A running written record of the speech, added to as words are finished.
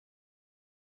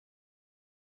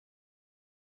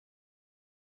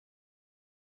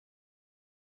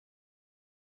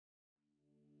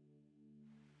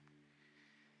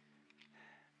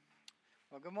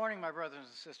Well, good morning, my brothers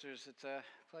and sisters. It's a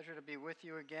pleasure to be with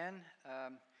you again.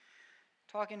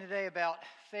 Talking today about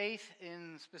faith,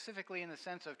 specifically in the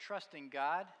sense of trusting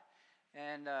God.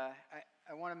 And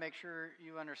I want to make sure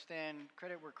you understand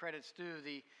credit where credit's due.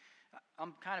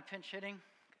 I'm kind of pinch hitting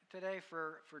today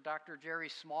for Dr. Jerry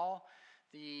Small.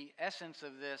 The essence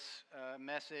of this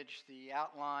message, the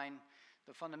outline,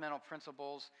 the fundamental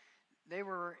principles,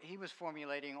 he was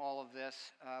formulating all of this,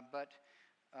 but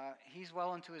he's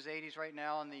well into his 80s right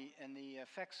now, and the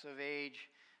effects of age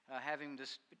have him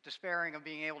despairing of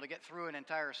being able to get through an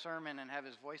entire sermon and have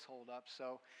his voice hold up.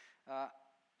 So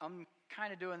I'm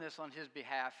kind of doing this on his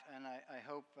behalf, and I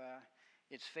hope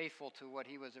it's faithful to what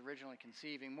he was originally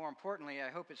conceiving. More importantly, I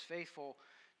hope it's faithful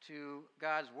to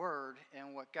God's Word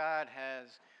and what God has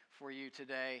for you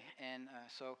today. And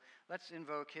so let's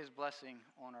invoke his blessing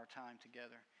on our time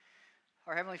together.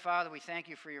 Our Heavenly Father, we thank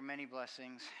you for your many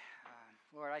blessings.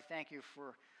 Lord, I thank you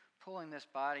for pulling this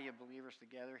body of believers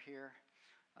together here.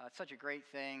 It's such a great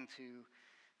thing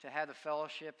to have the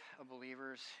fellowship of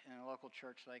believers in a local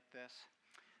church like this.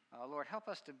 Lord, help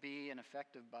us to be an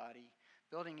effective body,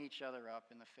 building each other up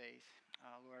in the faith.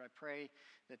 Lord, I pray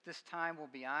that this time will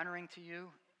be honoring to you.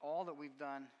 All that we've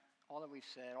done, all that we've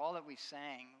said, all that we've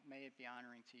sang, may it be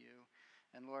honoring to you.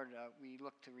 And Lord, we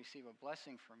look to receive a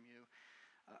blessing from you.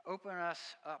 Open us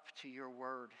up to your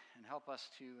word and help us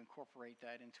to incorporate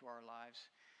that into our lives.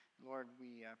 Lord,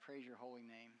 we praise your holy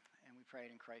name, and we pray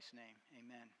it in Christ's name.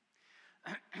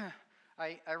 Amen.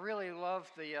 I really love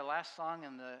the last song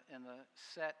in the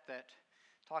set that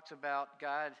talks about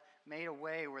God made a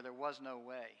way where there was no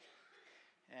way.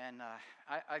 And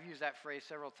I've used that phrase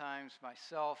several times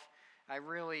myself. I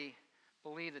really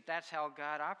believe that that's how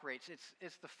God operates.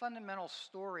 It's the fundamental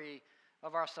story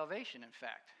of our salvation, in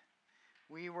fact.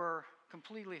 We were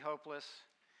completely hopeless.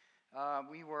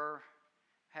 We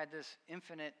had this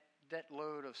infinite debt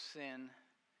load of sin,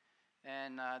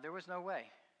 and there was no way.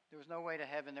 There was no way to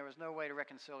heaven. There was no way to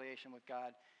reconciliation with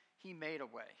God. He made a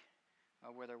way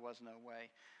where there was no way.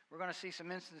 We're going to see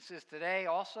some instances today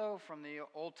also from the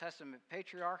Old Testament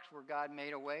patriarchs where God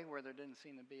made a way where there didn't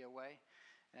seem to be a way.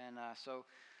 And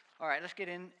all right, let's get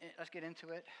into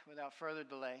it without further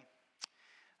delay.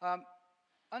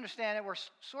 Understand that we're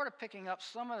sort of picking up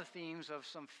some of the themes of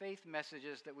some faith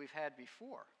messages that we've had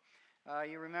before.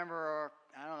 You remember,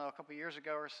 a couple years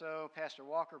ago or so, Pastor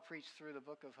Walker preached through the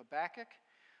book of Habakkuk,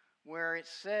 where it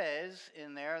says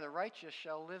in there, the righteous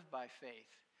shall live by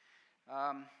faith.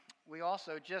 We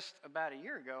also, just about a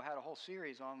year ago, had a whole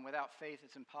series on without faith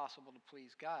it's impossible to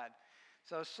please God.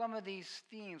 So some of these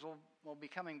themes will be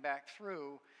coming back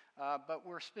through, but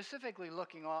we're specifically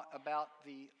looking about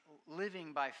the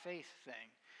living by faith thing.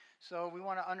 So we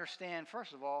want to understand,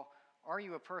 first of all, are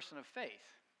you a person of faith?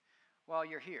 Well,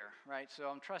 you're here, right? So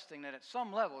I'm trusting that at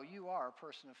some level you are a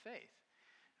person of faith.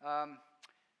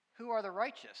 Who are the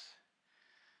righteous?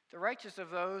 The righteous of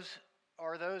those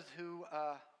are those who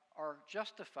are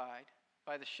justified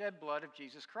by the shed blood of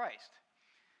Jesus Christ.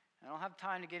 I don't have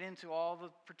time to get into all the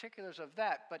particulars of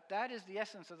that, but that is the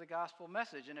essence of the gospel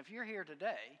message. And if you're here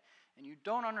today and you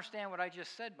don't understand what I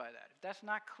just said by that, if that's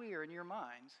not clear in your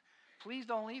minds, please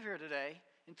don't leave here today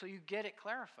until you get it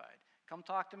clarified. Come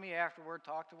talk to me afterward,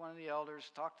 talk to one of the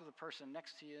elders, talk to the person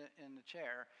next to you in the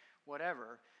chair,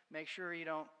 whatever. Make sure you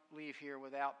don't leave here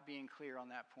without being clear on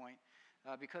that point,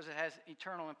 because it has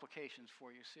eternal implications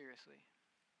for you, seriously.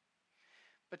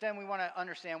 But then we want to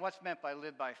understand what's meant by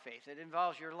live by faith. It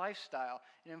involves your lifestyle.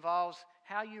 It involves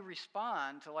how you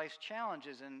respond to life's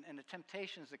challenges and the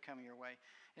temptations that come your way.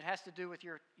 It has to do with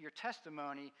your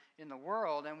testimony in the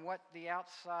world and what the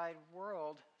outside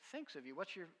world thinks of you.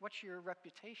 What's your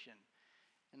reputation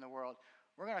in the world?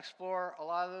 We're going to explore a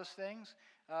lot of those things.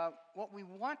 What we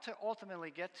want to ultimately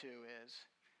get to is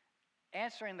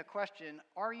answering the question,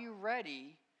 are you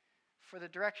ready for the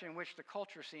direction in which the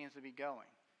culture seems to be going?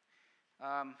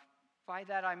 By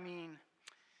that I mean,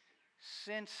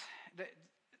 since the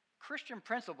Christian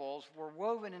principles were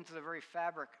woven into the very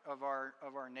fabric of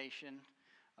our nation,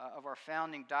 of our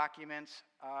founding documents,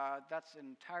 that's an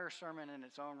entire sermon in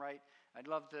its own right. I'd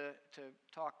love to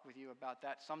talk with you about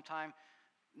that sometime.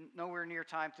 Nowhere near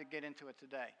time to get into it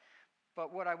today.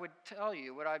 But what I would tell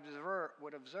you, what I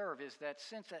would observe is that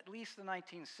since at least the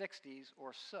 1960s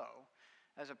or so,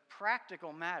 as a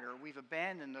practical matter, we've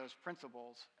abandoned those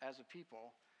principles as a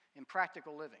people in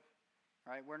practical living,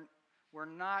 right? We're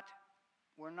not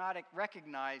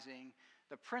recognizing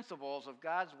the principles of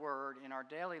God's word in our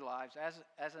daily lives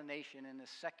as a nation in this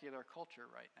secular culture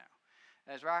right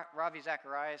now. As Ravi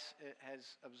Zacharias has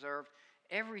observed,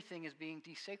 everything is being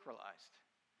desacralized,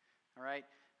 all right?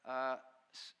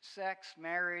 Sex,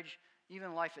 marriage,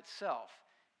 even life itself.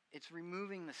 It's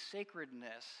removing the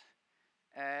sacredness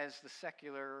as the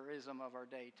secularism of our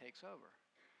day takes over.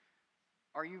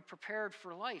 Are you prepared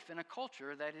for life in a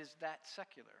culture that is that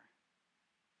secular?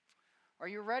 Are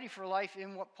you ready for life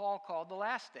in what Paul called the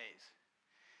last days?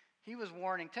 He was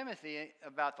warning Timothy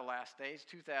about the last days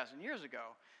 2,000 years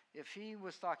ago. If he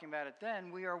was talking about it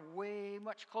then, we are way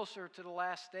much closer to the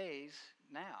last days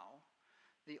now.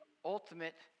 The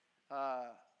ultimate,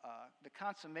 the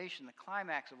consummation, the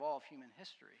climax of all of human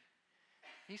history.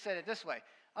 He said it this way,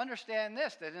 understand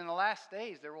this, that in the last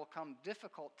days there will come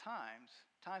difficult times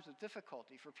of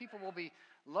difficulty, for people will be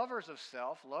lovers of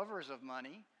self, lovers of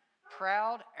money,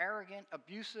 proud, arrogant,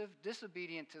 abusive,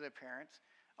 disobedient to their parents,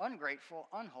 ungrateful,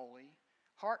 unholy,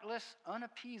 heartless,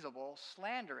 unappeasable,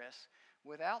 slanderous,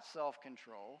 without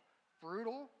self-control,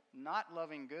 brutal, not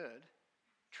loving good,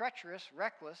 treacherous,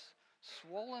 reckless,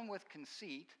 swollen with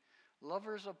conceit,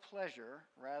 lovers of pleasure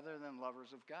rather than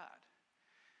lovers of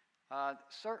God.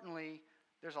 Certainly,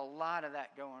 there's a lot of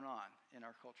that going on in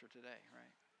our culture today,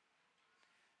 right?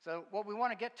 So what we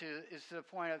want to get to is to the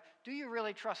point of, do you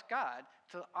really trust God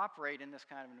to operate in this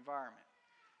kind of environment?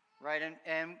 Right?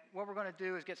 And what we're going to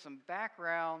do is get some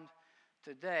background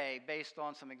today based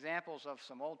on some examples of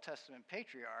some Old Testament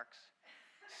patriarchs,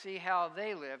 see how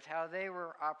they lived, how they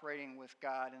were operating with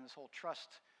God in this whole trust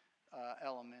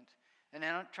element, and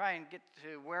then try and get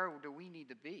to where do we need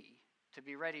to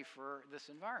be ready for this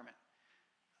environment.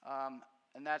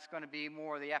 And that's going to be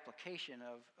more the application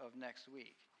of next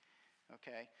week.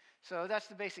 Okay, so that's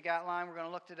the basic outline. We're going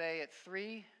to look today at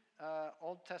 3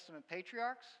 Old Testament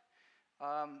patriarchs,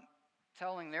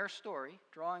 telling their story,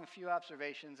 drawing a few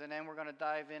observations, and then we're going to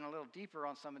dive in a little deeper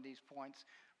on some of these points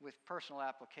with personal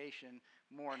application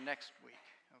more next week.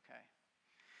 Okay,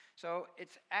 so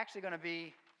it's actually going to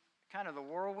be kind of the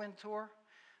whirlwind tour.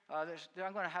 I'm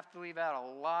going to have to leave out a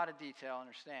lot of detail,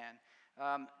 understand.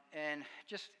 And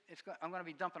I'm going to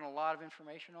be dumping a lot of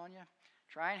information on you.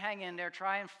 Try and hang in there.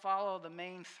 Try and follow the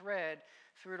main thread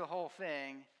through the whole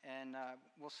thing, and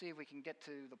we'll see if we can get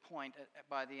to the point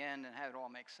by the end and have it all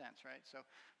make sense, right? So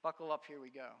buckle up. Here we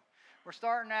go. We're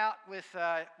starting out with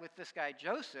this guy,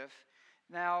 Joseph.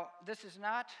 Now, this is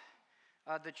not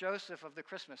the Joseph of the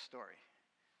Christmas story,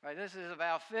 right? This is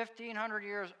about 1,500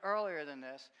 years earlier than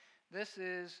this. This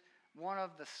is one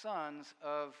of the sons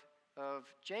of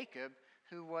Jacob,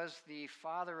 who was the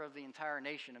father of the entire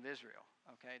nation of Israel.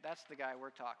 Okay, that's the guy we're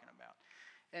talking about.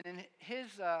 And in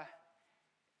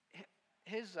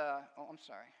I'm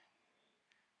sorry.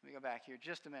 Let me go back here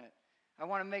just a minute. I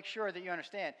want to make sure that you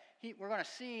understand. We're going to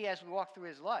see as we walk through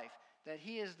his life that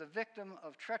he is the victim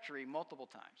of treachery multiple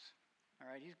times.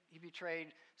 All right, he betrayed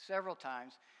several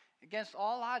times. Against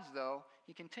all odds, though,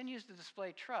 he continues to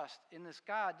display trust in this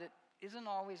God that isn't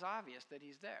always obvious that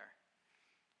he's there.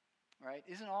 Right?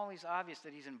 Isn't always obvious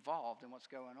that he's involved in what's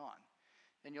going on.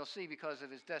 And you'll see because of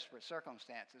his desperate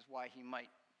circumstances why he might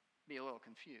be a little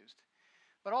confused.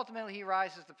 But ultimately he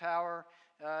rises to power,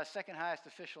 second highest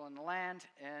official in the land,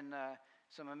 and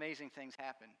some amazing things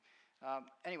happen.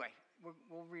 Anyway,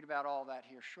 we'll read about all that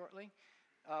here shortly.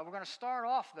 We're going to start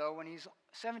off, though, when he's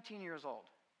 17 years old.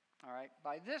 All right.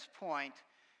 By this point,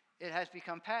 it has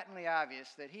become patently obvious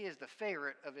that he is the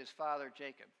favorite of his father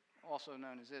Jacob, also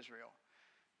known as Israel.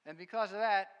 And because of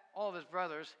that, all of his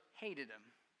brothers hated him.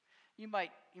 You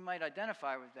might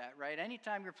identify with that, right?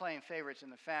 Anytime you're playing favorites in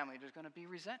the family, there's going to be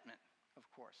resentment, of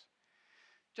course.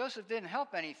 Joseph didn't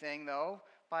help anything, though,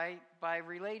 by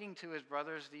relating to his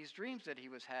brothers these dreams that he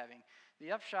was having.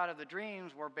 The upshot of the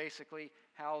dreams were basically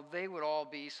how they would all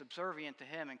be subservient to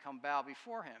him and come bow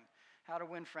before him. How to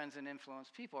win friends and influence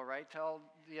people, right? Tell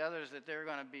the others that they're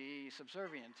going to be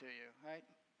subservient to you, right?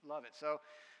 Love it.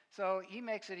 So he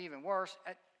makes it even worse.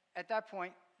 At that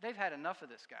point, they've had enough of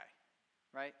this guy,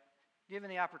 right? Given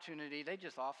the opportunity, they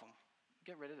just off him.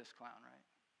 Get rid of this clown, right?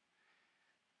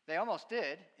 They almost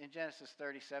did in Genesis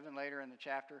 37, later in the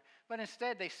chapter, but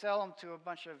instead they sell him to a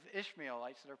bunch of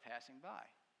Ishmaelites that are passing by.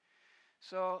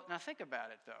 So now think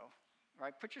about it, though,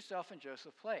 right? Put yourself in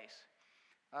Joseph's place.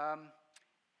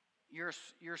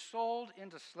 You're sold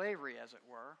into slavery, as it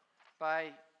were,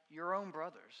 by your own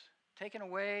brothers, taken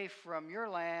away from your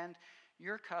land,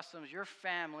 your customs, your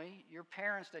family, your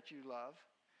parents that you love,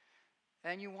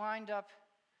 and you wind up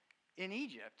in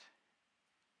Egypt,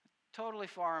 totally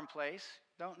foreign place,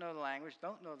 don't know the language,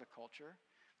 don't know the culture,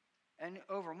 and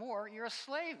over more, you're a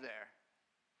slave there.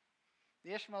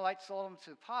 The Ishmaelites sold him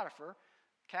to Potiphar,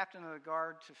 captain of the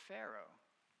guard to Pharaoh.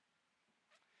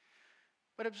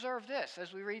 But observe this,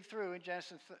 as we read through in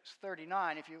Genesis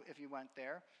 39, if you went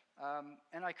there,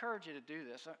 And I encourage you to do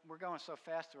this. We're going so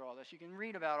fast through all this. You can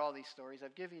read about all these stories.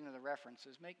 I've given you the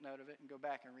references. Make note of it and go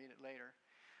back and read it later.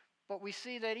 But we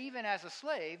see that even as a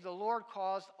slave, the Lord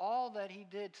caused all that he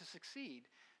did to succeed,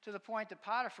 to the point that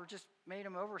Potiphar just made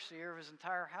him overseer of his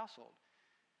entire household.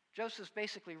 Joseph's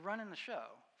basically running the show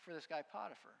for this guy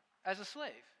Potiphar as a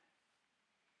slave.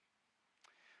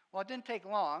 Well, it didn't take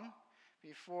long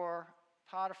before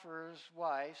Potiphar's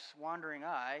wife's wandering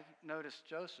eye noticed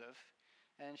Joseph,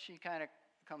 and she kind of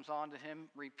comes on to him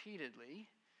repeatedly.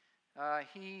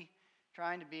 He,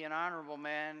 trying to be an honorable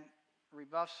man,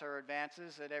 rebuffs her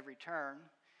advances at every turn.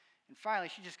 And finally,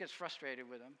 she just gets frustrated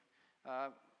with him,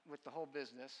 with the whole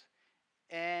business,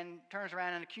 and turns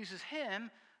around and accuses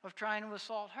him of trying to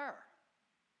assault her.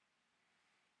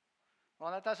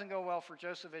 Well, that doesn't go well for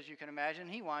Joseph, as you can imagine.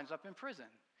 He winds up in prison.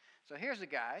 So here's a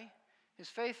guy. His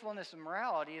faithfulness and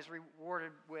morality is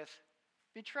rewarded with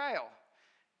betrayal.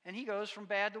 And he goes from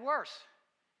bad to worse.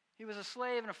 He was a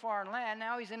slave in a foreign land.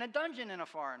 Now he's in a dungeon in a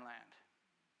foreign land.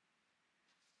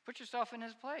 Put yourself in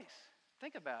his place.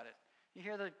 Think about it. You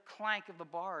hear the clank of the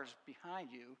bars behind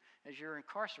you as you're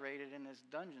incarcerated in this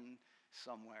dungeon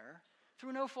somewhere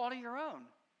through no fault of your own,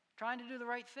 trying to do the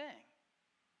right thing.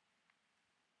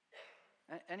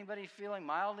 Anybody feeling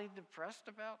mildly depressed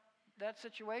about that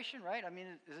situation, right? I mean,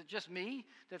 is it just me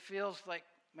that feels like,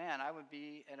 man, I would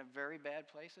be in a very bad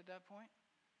place at that point?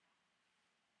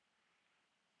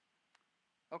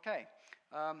 Okay.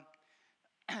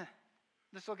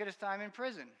 This will get his time in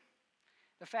prison.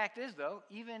 The fact is, though,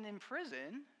 even in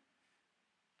prison,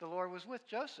 the Lord was with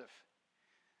Joseph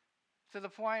to the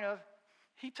point of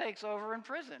he takes over in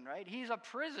prison, right? He's a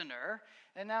prisoner,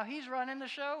 and now he's running the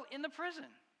show in the prison.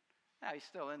 Now, he's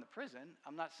still in the prison.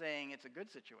 I'm not saying it's a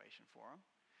good situation for him.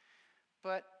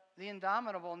 But the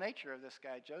indomitable nature of this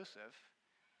guy, Joseph,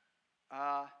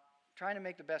 trying to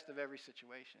make the best of every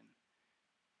situation.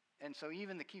 And so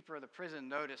even the keeper of the prison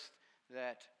noticed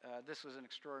that this was an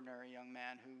extraordinary young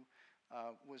man who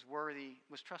was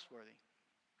trustworthy.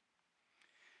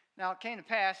 Now, it came to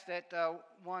pass that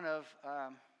one of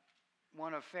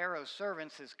Pharaoh's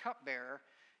servants, his cupbearer,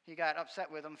 he got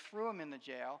upset with him, threw him in the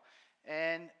jail.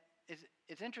 And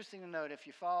it's interesting to note, if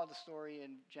you follow the story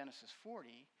in Genesis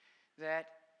 40, that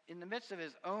in the midst of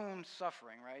his own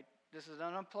suffering, right, this is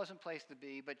an unpleasant place to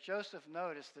be, but Joseph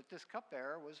noticed that this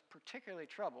cupbearer was particularly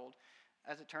troubled,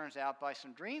 as it turns out, by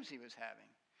some dreams he was having.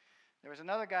 There was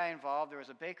another guy involved. There was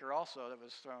a baker also that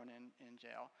was thrown in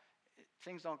jail.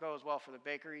 Things don't go as well for the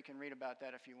baker. You can read about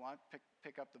that if you want.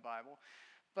 Pick up the Bible.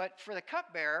 But for the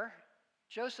cupbearer,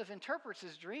 Joseph interprets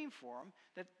his dream for him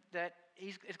that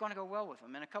it's going to go well with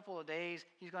him. In a couple of days,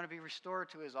 he's going to be restored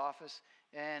to his office,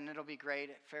 and it'll be great.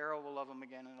 Pharaoh will love him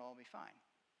again, and it'll all be fine.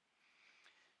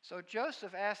 So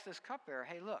Joseph asked this cupbearer,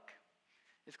 hey, look,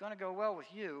 it's going to go well with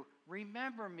you.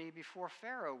 Remember me before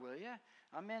Pharaoh, will you?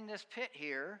 I'm in this pit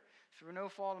here through no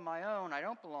fault of my own. I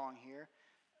don't belong here.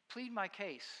 Plead my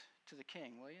case to the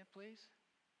king, will you, please?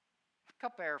 The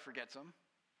cupbearer forgets him.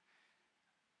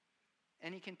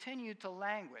 And he continued to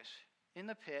languish in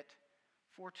the pit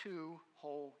for 2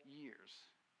 whole years.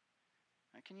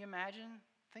 Now, can you imagine?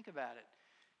 Think about it.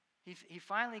 He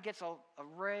finally gets a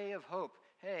ray of hope.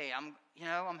 Hey,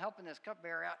 I'm helping this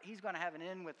cupbearer out. He's going to have an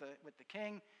in with the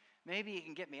king. Maybe he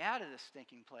can get me out of this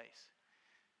stinking place.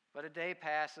 But a day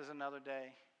passes, another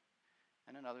day,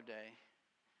 and another day.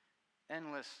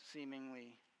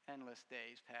 Seemingly endless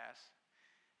days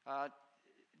pass.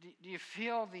 Do you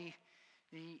feel the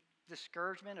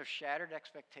discouragement of shattered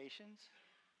expectations?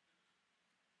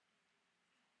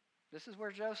 This is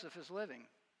where Joseph is living.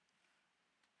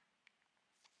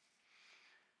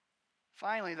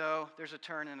 Finally, though, there's a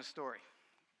turn in the story.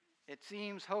 It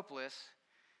seems hopeless,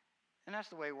 and that's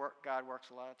the way God works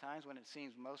a lot of times. When it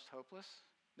seems most hopeless,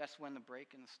 that's when the break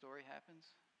in the story happens.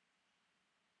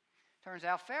 Turns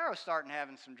out Pharaoh's starting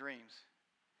having some dreams.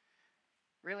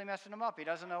 Really messing him up. He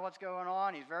doesn't know what's going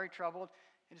on. He's very troubled.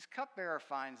 And his cupbearer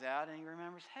finds out, and he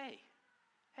remembers,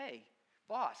 hey,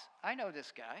 boss, I know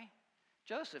this guy.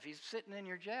 Joseph, he's sitting in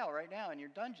your jail right now in your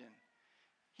dungeon.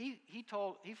 He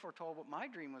foretold what my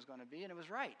dream was going to be, and it was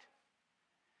right.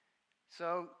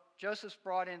 So Joseph's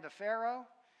brought into Pharaoh.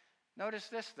 Notice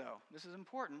this, though. This is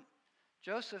important.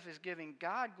 Joseph is giving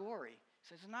God glory. He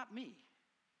says, it's not me.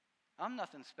 I'm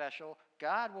nothing special.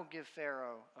 God will give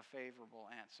Pharaoh a favorable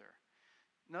answer.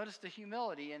 Notice the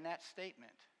humility in that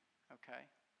statement. Okay?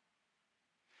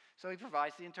 So he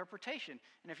provides the interpretation.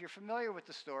 And if you're familiar with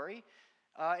the story,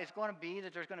 it's going to be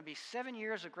that there's going to be 7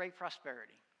 years of great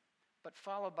prosperity, but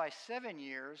followed by 7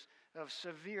 years of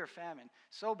severe famine,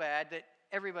 so bad that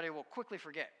everybody will quickly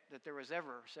forget that there was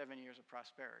ever 7 years of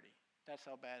prosperity. That's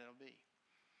how bad it'll be.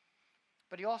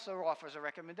 But he also offers a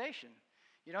recommendation.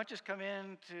 You don't just come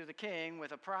in to the king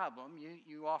with a problem.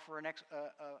 You offer a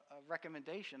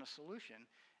recommendation, a solution,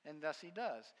 and thus he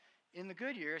does. In the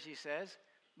good years, he says,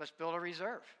 let's build a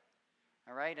reserve.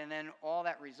 All right, and then all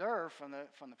that reserve from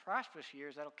the prosperous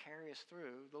years, that'll carry us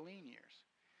through the lean years.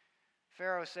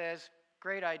 Pharaoh says,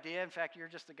 great idea. In fact, you're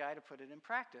just the guy to put it in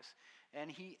practice. And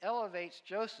he elevates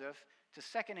Joseph to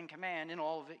second in command in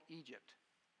all of Egypt.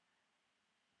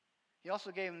 He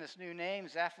also gave him this new name,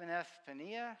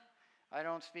 Zaphenath-Paneah. I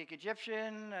don't speak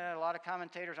Egyptian. A lot of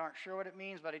commentators aren't sure what it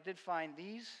means, but I did find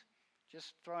these.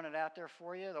 Just throwing it out there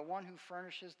for you. The one who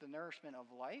furnishes the nourishment of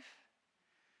life.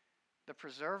 The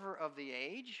preserver of the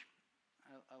age.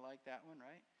 I like that one,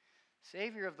 right?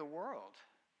 Savior of the world.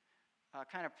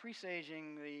 Kind of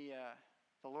presaging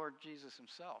the Lord Jesus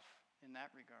himself in that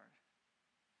regard.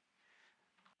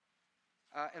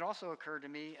 It also occurred to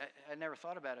me, I never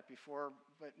thought about it before,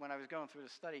 but when I was going through the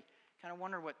study, kind of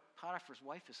wonder what Potiphar's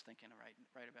wife is thinking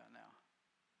right about now.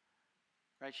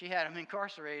 Right? She had him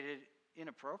incarcerated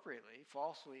inappropriately,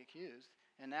 falsely accused,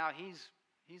 and now he's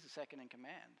the second in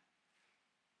command.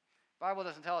 Bible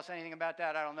doesn't tell us anything about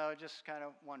that. I don't know, just kind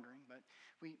of wondering. But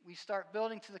we start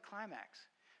building to the climax.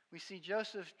 We see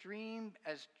Joseph's dream,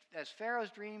 as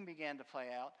Pharaoh's dream began to play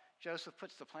out, Joseph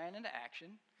puts the plan into action.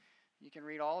 You can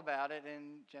read all about it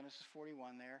in Genesis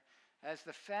 41 there. As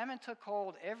the famine took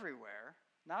hold everywhere,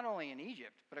 not only in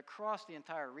Egypt, but across the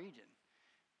entire region,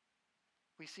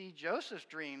 we see Joseph's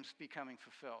dreams becoming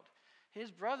fulfilled.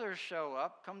 His brothers show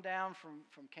up, come down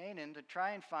from Canaan to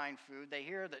try and find food. They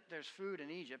hear that there's food in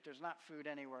Egypt. There's not food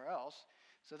anywhere else.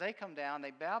 So they come down.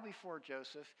 They bow before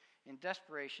Joseph in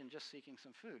desperation, just seeking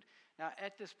some food. Now,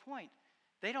 at this point,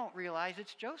 they don't realize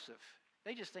it's Joseph.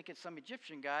 They just think it's some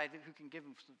Egyptian guy who can give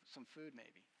them some food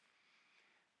maybe.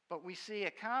 But we see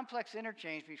a complex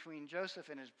interchange between Joseph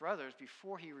and his brothers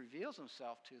before he reveals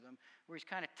himself to them, where he's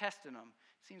kind of testing them.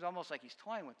 It seems almost like he's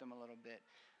toying with them a little bit.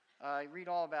 Read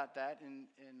all about that in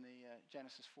the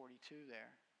Genesis 42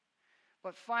 there.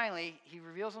 But finally, he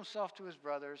reveals himself to his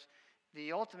brothers.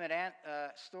 The ultimate end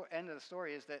of the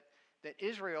story is that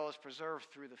Israel is preserved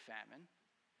through the famine.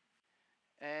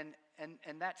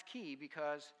 And that's key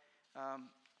because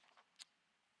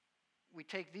we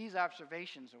take these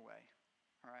observations away.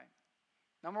 All right.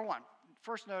 Number one,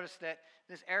 first notice that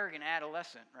this arrogant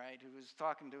adolescent, right, who was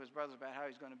talking to his brothers about how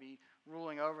he's going to be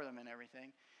ruling over them and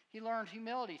everything, he learned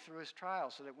humility through his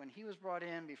trials so that when he was brought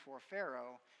in before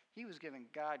Pharaoh, he was giving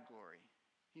God glory.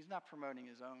 He's not promoting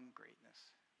his own greatness.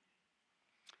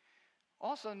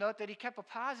 Also note that he kept a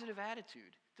positive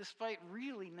attitude despite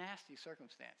really nasty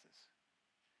circumstances.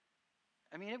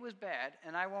 I mean, it was bad,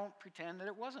 and I won't pretend that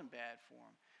it wasn't bad for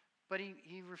him. But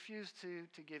he refused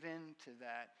to give in to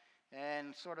that.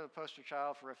 And sort of a poster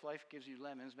child for if life gives you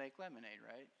lemons, make lemonade,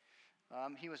 right?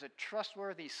 He was a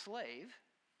trustworthy slave,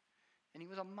 and he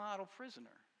was a model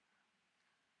prisoner.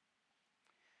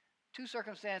 Two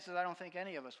circumstances I don't think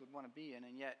any of us would want to be in,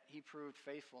 and yet he proved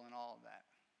faithful in all of that.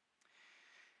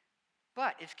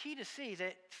 But it's key to see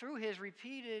that through his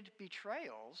repeated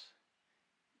betrayals,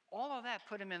 all of that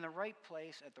put him in the right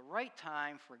place at the right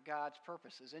time for God's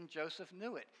purposes, and Joseph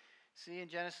knew it. See, in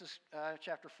Genesis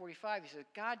chapter 45, he says,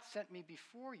 God sent me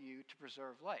before you to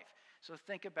preserve life. So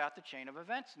think about the chain of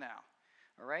events now.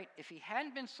 All right? If he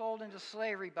hadn't been sold into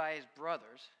slavery by his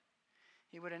brothers,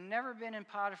 he would have never been in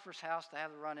Potiphar's house to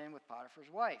have the run-in with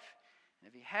Potiphar's wife. And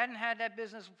if he hadn't had that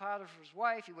business with Potiphar's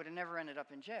wife, he would have never ended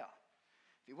up in jail.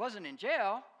 If he wasn't in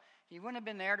jail, he wouldn't have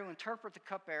been there to interpret the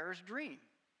cupbearer's dream.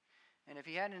 And if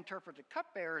he hadn't interpreted the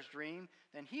cupbearer's dream,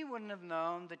 then he wouldn't have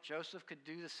known that Joseph could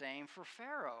do the same for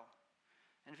Pharaoh.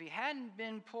 And if he hadn't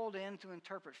been pulled in to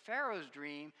interpret Pharaoh's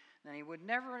dream, then he would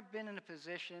never have been in a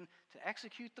position to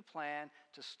execute the plan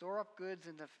to store up goods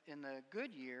in the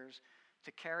good years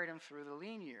to carry them through the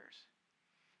lean years.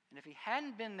 And if he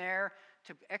hadn't been there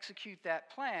to execute that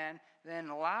plan, then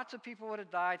lots of people would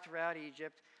have died throughout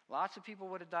Egypt. Lots of people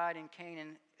would have died in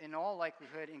Canaan, in all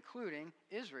likelihood, including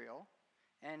Israel,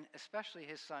 and especially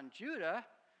his son Judah,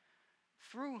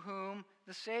 through whom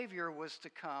the Savior was to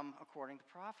come according to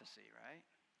prophecy, right?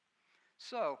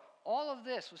 So, all of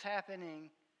this was happening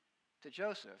to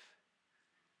Joseph,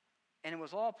 and it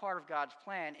was all part of God's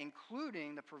plan,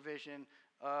 including the provision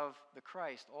of the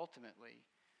Christ, ultimately,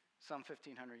 some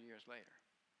 1,500 years later.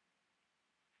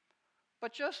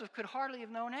 But Joseph could hardly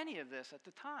have known any of this at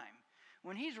the time.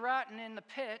 When he's rotting in the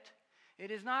pit,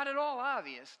 it is not at all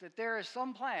obvious that there is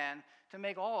some plan to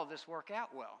make all of this work out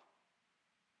well.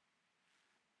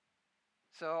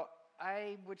 So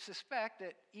I would suspect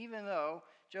that even though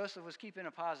Joseph was keeping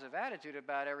a positive attitude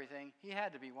about everything, he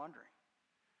had to be wondering,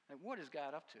 like, what is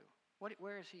God up to?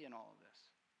 Where is he in all of this?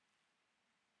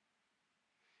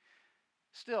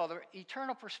 Still, the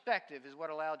eternal perspective is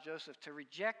what allowed Joseph to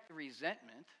reject the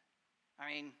resentment. I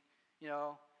mean,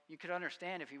 you could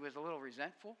understand if he was a little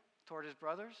resentful toward his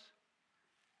brothers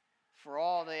for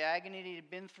all the agony he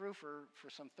had been through for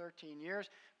some 13 years,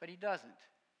 but he doesn't.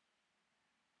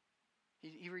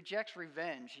 He rejects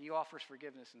revenge. He offers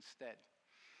forgiveness instead.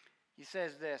 He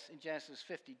says this in Genesis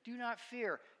 50, "Do not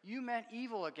fear. You meant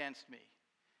evil against me.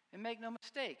 And make no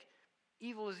mistake,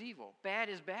 evil is evil. Bad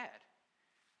is bad.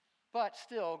 But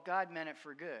still, God meant it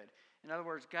for good." In other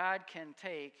words, God can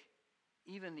take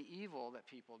even the evil that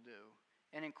people do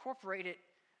and incorporate it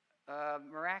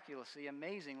miraculously,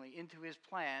 amazingly, into his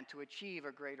plan to achieve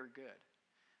a greater good.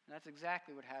 And that's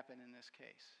exactly what happened in this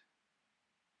case.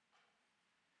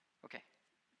 Okay,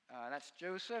 that's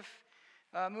Joseph.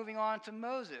 Moving on to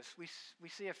Moses. We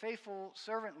see a faithful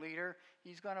servant leader.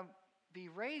 He's going to be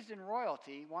raised in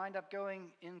royalty, wind up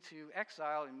going into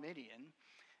exile in Midian.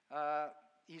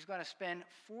 He's going to spend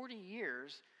 40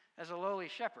 years as a lowly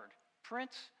shepherd.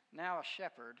 Prince, now a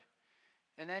shepherd.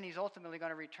 And then he's ultimately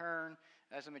going to return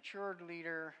as a matured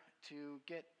leader to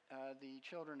get the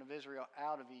children of Israel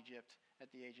out of Egypt at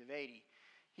the age of 80.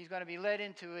 He's going to be led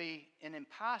into an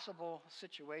impossible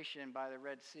situation by the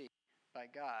Red Sea, by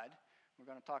God. We're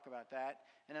going to talk about that.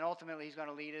 And then ultimately he's going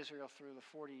to lead Israel through the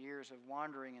 40 years of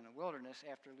wandering in the wilderness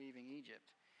after leaving Egypt.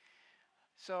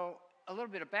 So a little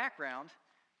bit of background.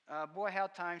 Boy, how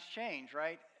times change,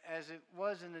 right? As it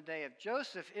was in the day of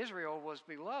Joseph, Israel was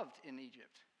beloved in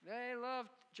Egypt. They loved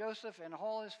Joseph and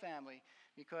all his family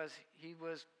because he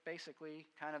was basically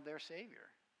kind of their savior,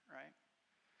 right?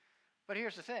 But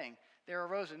here's the thing. There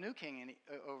arose a new king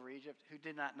over Egypt who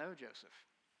did not know Joseph.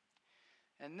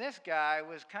 And this guy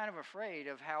was kind of afraid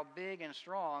of how big and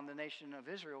strong the nation of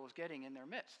Israel was getting in their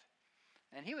midst.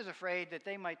 And he was afraid that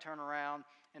they might turn around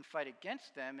and fight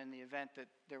against them in the event that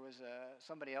there was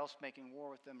somebody else making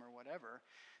war with them or whatever.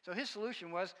 So his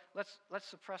solution was, let's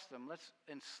suppress them. Let's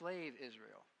enslave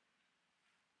Israel.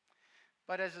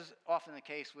 But as is often the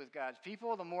case with God's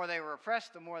people, the more they were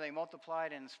oppressed, the more they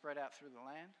multiplied and spread out through the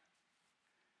land.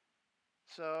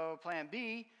 So plan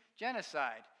B,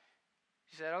 genocide.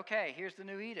 He said, okay, here's the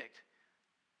new edict.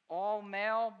 All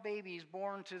male babies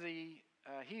born to the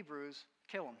Hebrews,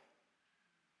 kill them.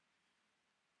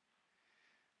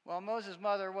 Well, Moses'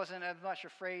 mother wasn't as much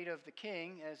afraid of the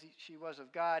king as she was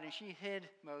of God, and she hid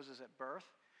Moses at birth.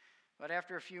 But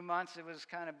after a few months, it was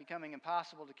kind of becoming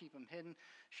impossible to keep him hidden.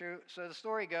 So the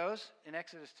story goes, in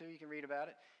Exodus 2, you can read about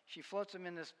it. She floats him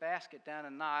in this basket down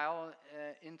the Nile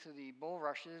into the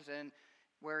bulrushes, and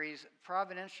where he's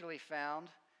providentially found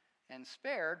and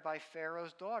spared by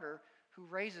Pharaoh's daughter, who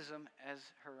raises him as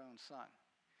her own son.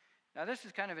 Now, this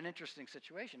is kind of an interesting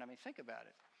situation. I mean, think about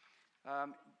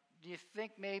it. Do you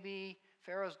think maybe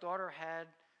Pharaoh's daughter had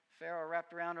Pharaoh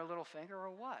wrapped around her little finger or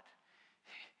what?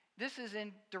 This is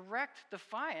in direct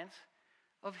defiance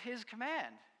of his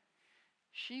command.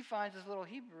 She finds this little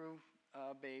Hebrew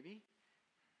baby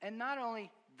and not only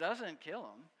doesn't kill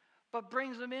him, but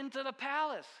brings him into the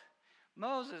palace.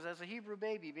 Moses, as a Hebrew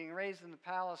baby, being raised in the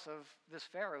palace of this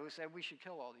Pharaoh who said we should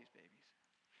kill all these babies.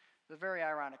 It's a very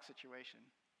ironic situation.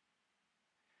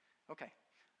 Okay.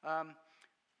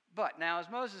 But now as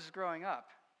Moses is growing up,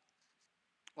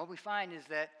 what we find is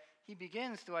that he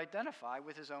begins to identify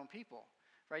with his own people.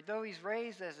 Right? Though he's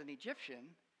raised as an Egyptian,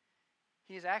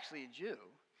 he is actually a Jew.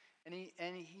 And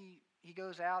he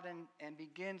goes out and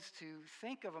begins to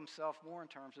think of himself more in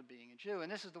terms of being a Jew.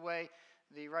 And this is the way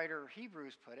the writer of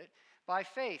Hebrews put it. By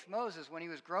faith, Moses, when he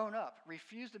was grown up,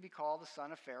 refused to be called the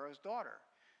son of Pharaoh's daughter,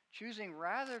 choosing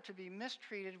rather to be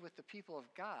mistreated with the people of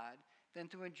God than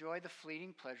to enjoy the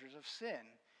fleeting pleasures of sin.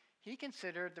 He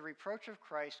considered the reproach of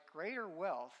Christ greater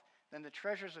wealth than the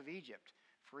treasures of Egypt,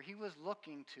 for he was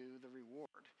looking to the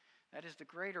reward. That is the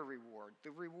greater reward, the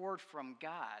reward from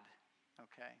God.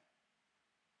 Okay.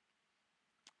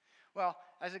 Well,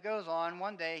 as it goes on,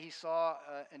 one day he saw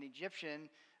an Egyptian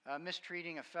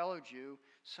mistreating a fellow Jew.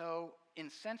 So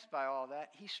incensed by all that,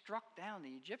 he struck down the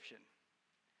Egyptian.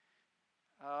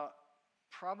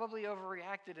 Probably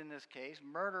overreacted in this case.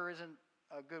 Murder isn't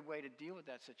a good way to deal with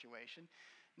that situation.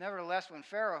 Nevertheless, when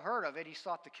Pharaoh heard of it, he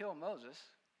sought to kill Moses.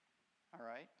 All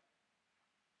right.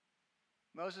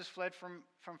 Moses fled from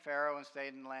Pharaoh and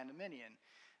stayed in the land of Midian.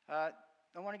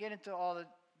 Don't want to get into all the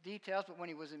details, but when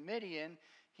he was in Midian,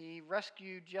 he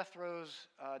rescued Jethro's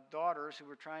daughters who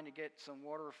were trying to get some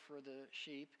water for the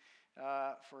sheep,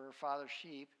 for her father's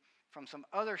sheep, from some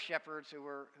other shepherds who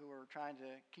were trying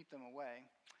to keep them away.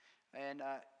 And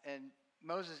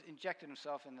Moses injected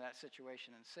himself into that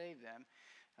situation and saved them.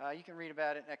 You can read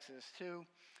about it in Exodus 2.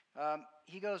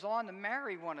 He goes on to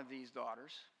marry one of these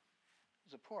daughters,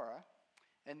 Zipporah,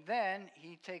 and then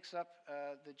he takes up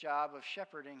the job of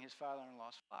shepherding his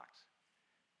father-in-law's flocks.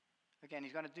 Again,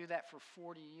 he's going to do that for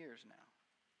 40 years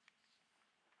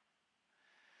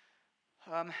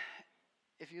now.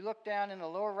 If you look down in the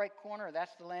lower right corner,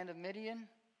 that's the land of Midian.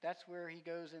 That's where he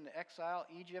goes into exile.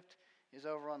 Egypt is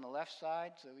over on the left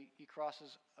side, so he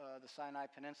crosses the Sinai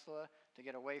Peninsula to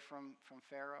get away from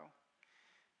Pharaoh.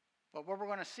 But what we're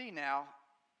going to see now,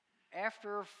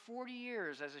 after 40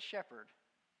 years as a shepherd,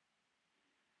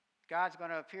 God's going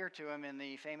to appear to him in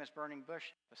the famous burning bush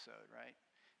episode, right?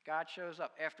 God shows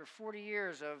up after 40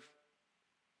 years of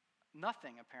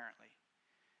nothing, apparently.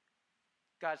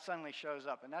 God suddenly shows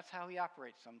up, and that's how he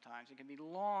operates sometimes. It can be a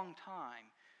long time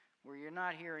where you're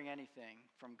not hearing anything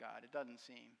from God. It doesn't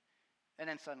seem. And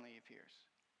then suddenly he appears.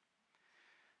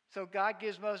 So God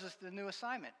gives Moses the new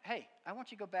assignment. Hey, I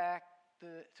want you to go back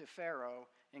to Pharaoh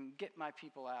and get my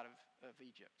people out of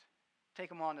Egypt. Take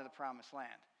them on to the promised land.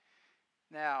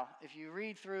 Now, if you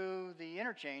read through the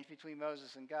interchange between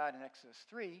Moses and God in Exodus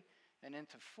 3 and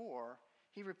into 4,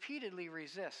 he repeatedly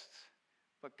resists,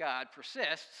 but God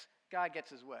persists. God gets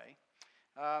his way.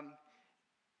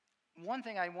 One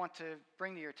thing I want to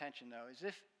bring to your attention, though, is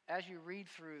if, as you read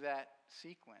through that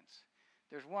sequence,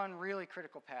 there's one really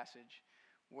critical passage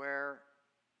where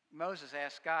Moses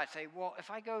asks God, say, well, if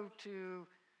I go to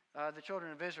the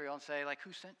children of Israel and say, like,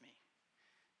 who sent me?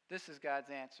 This is God's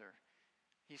answer.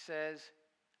 He says,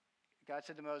 God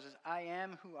said to Moses, I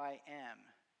am who I am.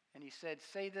 And he said,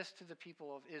 say this to the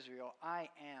people of Israel, I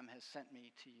am has sent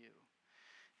me to you.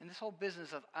 And this whole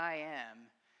business of I am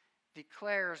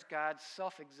declares God's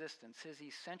self-existence, his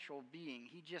essential being.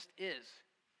 He just is.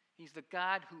 He's the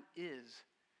God who is.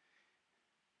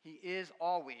 He is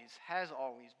always, has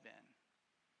always been.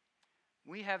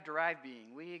 We have derived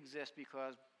being. We exist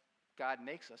because God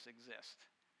makes us exist.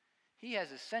 He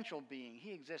has essential being.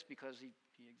 He exists because he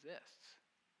exists.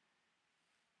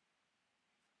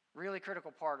 Really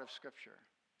critical part of Scripture.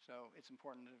 So it's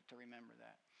important to remember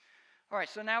that. All right,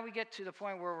 so now we get to the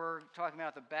point where we're talking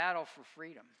about the battle for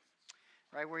freedom,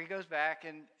 right? Where he goes back,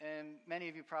 and many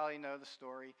of you probably know the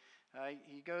story.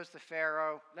 He goes to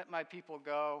Pharaoh, let my people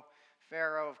go.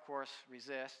 Pharaoh, of course,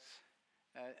 resists,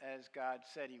 as God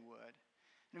said he would.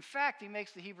 In fact, he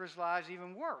makes the Hebrews' lives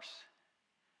even worse.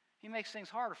 He makes things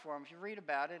harder for them. If you read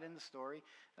about it in the story,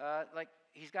 like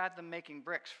he's got them making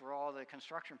bricks for all the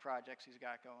construction projects he's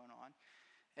got going on.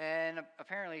 And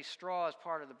apparently straw is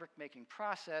part of the brick-making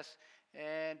process.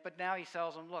 But now he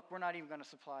tells them, look, we're not even going to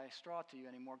supply straw to you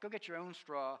anymore. Go get your own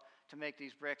straw to make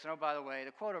these bricks. And oh, by the way,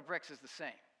 the quota of bricks is the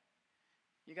same.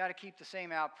 You got to keep the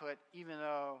same output even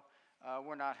though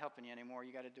we're not helping you anymore.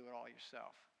 You got to do it all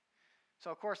yourself.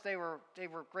 So, of course, they were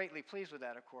greatly pleased with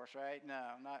that, of course, right? No,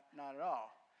 not at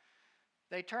all.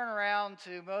 They turn around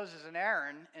to Moses and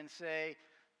Aaron and say,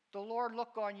 the Lord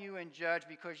look on you and judge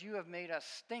because you have made us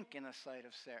stink in the sight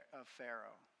of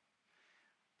Pharaoh.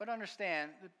 But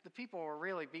understand, the people were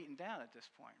really beaten down at this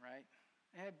point, right?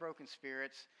 They had broken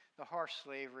spirits, the harsh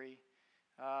slavery.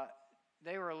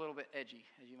 They were a little bit edgy,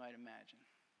 as you might imagine.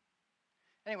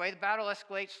 Anyway, the battle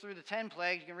escalates through the 10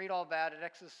 plagues. You can read all about it,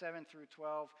 Exodus 7 through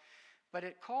 12. But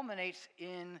it culminates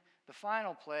in the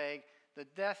final plague, the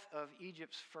death of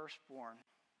Egypt's firstborn,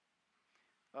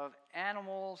 of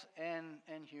animals and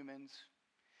humans.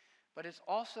 But it's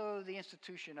also the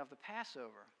institution of the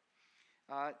Passover.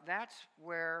 That's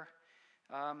where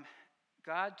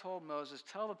God told Moses,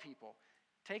 tell the people,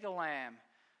 take a lamb,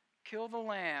 kill the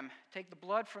lamb, take the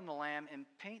blood from the lamb, and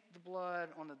paint the blood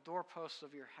on the doorposts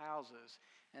of your houses.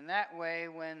 And that way,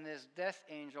 when this death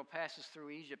angel passes through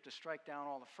Egypt to strike down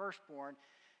all the firstborn,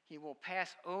 he will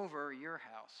pass over your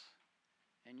house,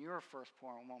 and your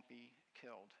firstborn won't be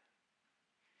killed.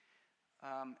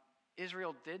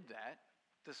 Israel did that,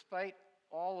 despite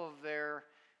all of their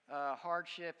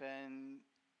hardship and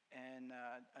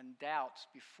doubts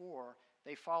before.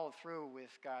 They followed through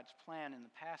with God's plan in the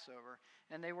Passover,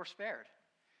 and they were spared.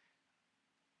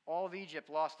 All of Egypt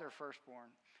lost their firstborn.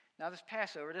 Now this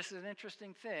Passover, this is an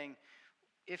interesting thing.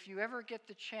 If you ever get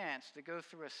the chance to go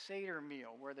through a Seder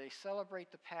meal where they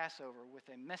celebrate the Passover with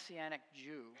a Messianic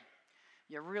Jew,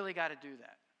 you really got to do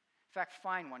that. In fact,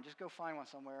 find one. Just go find one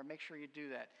somewhere and make sure you do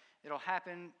that. It'll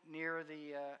happen near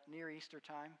Easter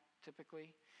time,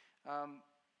 typically.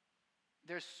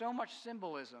 There's so much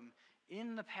symbolism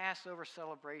in the Passover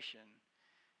celebration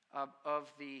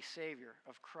of the Savior,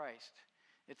 of Christ.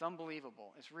 It's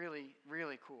unbelievable. It's really,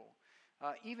 really cool.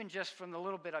 Even just from the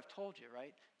little bit I've told you,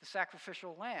 right? The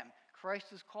sacrificial lamb.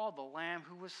 Christ is called the Lamb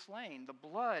who was slain. The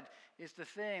blood is the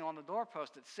thing on the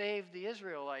doorpost that saved the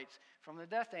Israelites from the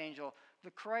death angel. The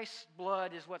Christ's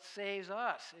blood is what saves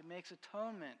us. It makes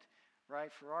atonement,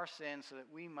 right, for our sins so that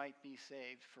we might be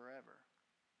saved forever.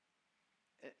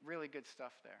 Really good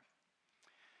stuff there.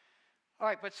 All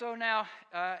right, but so now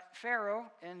Pharaoh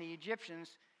and the Egyptians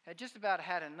had just about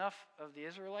had enough of the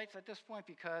Israelites at this point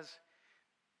because,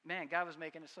 man, God was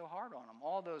making it so hard on them.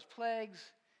 All those plagues,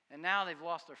 and now they've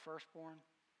lost their firstborn.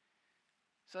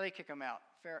 So they kick them out.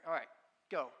 Pharaoh, all right,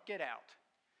 go, get out.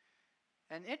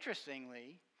 And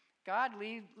interestingly, God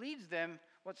leads them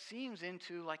what seems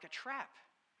into like a trap.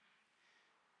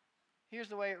 Here's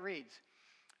the way it reads.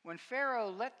 When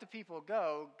Pharaoh let the people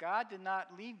go, God did not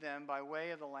lead them by way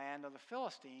of the land of the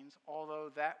Philistines, although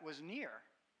that was near.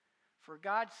 For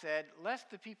God said,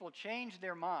 lest the people change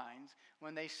their minds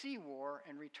when they see war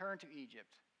and return to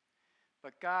Egypt.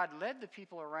 But God led the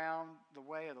people around the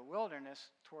way of the wilderness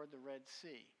toward the Red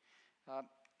Sea.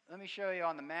 Let me show you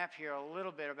on the map here a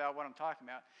little bit about what I'm talking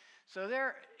about. So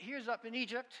here's up in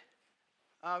Egypt.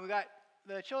 We got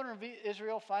the children of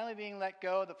Israel finally being let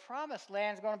go. The promised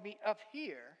land is going to be up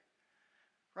here,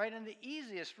 right? And the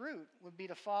easiest route would be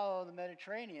to follow the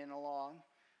Mediterranean along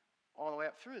all the way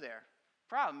up through there.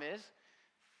 Problem is,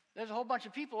 there's a whole bunch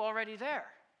of people already there.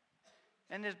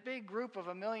 And this big group of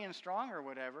 1 million strong or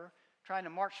whatever, trying to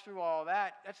march through all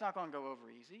that, that's not going to go over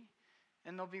easy.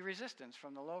 And there'll be resistance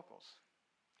from the locals.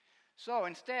 So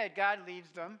instead, God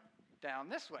leads them down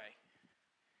this way.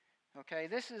 Okay,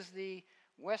 this is the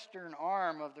western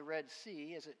arm of the Red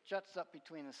Sea as it juts up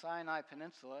between the Sinai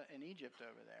Peninsula and Egypt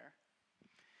over there.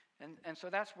 And so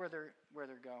that's where they're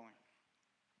going.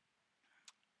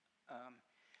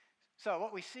 So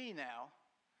what we see now,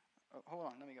 hold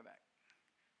on, let me go back.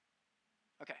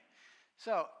 Okay,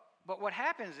 so, but what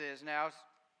happens is now,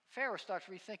 Pharaoh starts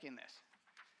rethinking this.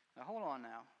 Now hold on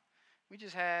now. We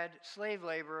just had slave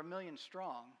labor 1 million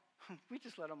strong. We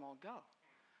just let them all go.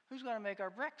 Who's going to make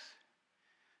our bricks?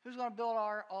 Who's going to build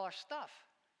all our stuff?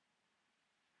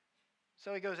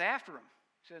 So he goes after them.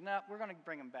 He says, no, we're going to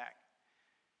bring them back.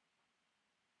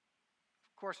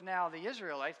 Of course, now the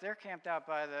Israelites, they're camped out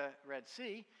by the Red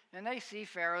Sea, and they see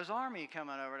Pharaoh's army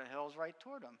coming over the hills right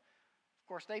toward them. Of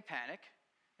course, they panic,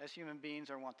 as human beings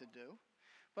are wont to do.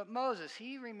 But Moses,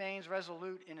 he remains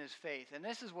resolute in his faith. And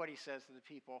this is what he says to the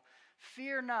people.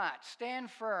 Fear not,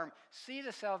 stand firm, see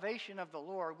the salvation of the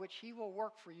Lord, which he will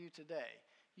work for you today.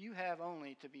 You have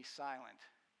only to be silent.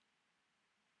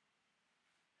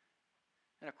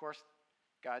 And of course,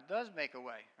 God does make a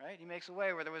way, right? He makes a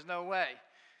way where there was no way.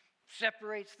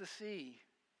 Separates the sea.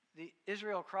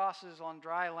 Israel crosses on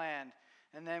dry land.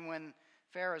 And then when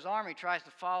Pharaoh's army tries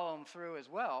to follow them through as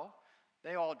well,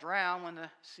 they all drown when the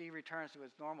sea returns to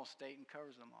its normal state and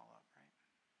covers them all up,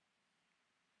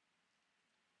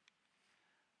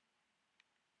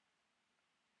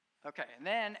 right? Okay, and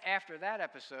then after that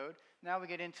episode, now we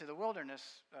get into the wilderness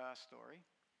story.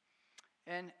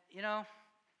 And, you know,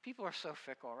 people are so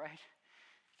fickle, right?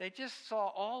 They just saw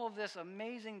all of this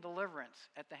amazing deliverance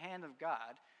at the hand of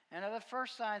God. And at the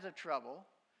first signs of trouble,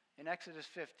 in Exodus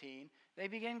 15, they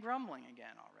begin grumbling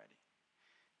again already.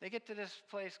 They get to this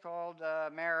place called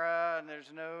Marah, and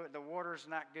the water's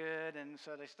not good, and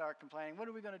so they start complaining, what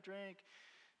are we going to drink?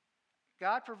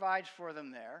 God provides for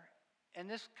them there, and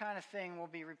this kind of thing will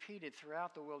be repeated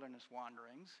throughout the wilderness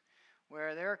wanderings,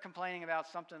 where they're complaining about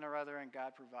something or other, and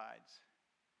God provides.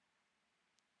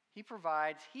 He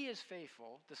provides, he is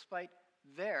faithful, despite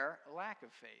their lack of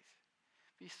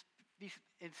faith.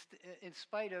 In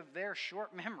spite of their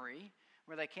short memory,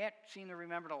 where they can't seem to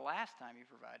remember the last time he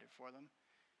provided for them,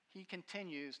 he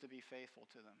continues to be faithful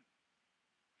to them.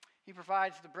 He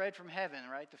provides the bread from heaven,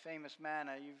 right? The famous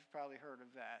manna, you've probably heard of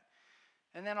that.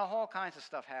 And then all kinds of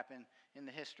stuff happened in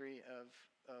the history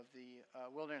of the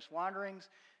wilderness wanderings.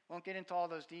 Won't get into all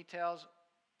those details,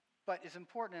 but it's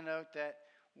important to note that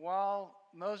while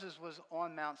Moses was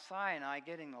on Mount Sinai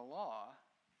getting the law,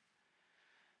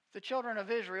 the children of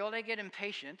Israel, they get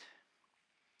impatient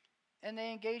and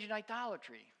they engage in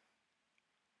idolatry.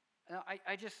 Now,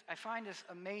 I find this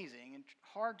amazing and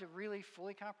hard to really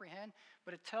fully comprehend,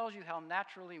 but it tells you how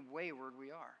naturally wayward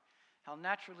we are, how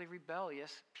naturally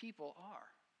rebellious people are.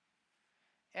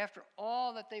 After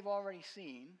all that they've already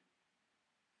seen,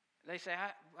 they say,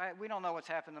 we don't know what's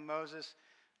happened to Moses.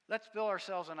 Let's build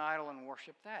ourselves an idol and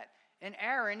worship that. And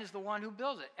Aaron is the one who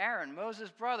builds it. Aaron,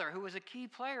 Moses' brother, who was a key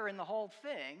player in the whole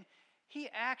thing, he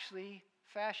actually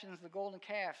fashions the golden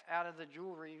calf out of the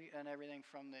jewelry and everything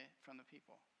from the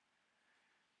people.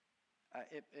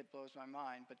 It blows my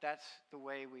mind, but that's the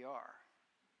way we are,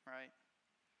 right?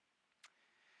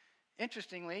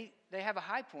 Interestingly, they have a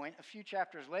high point a few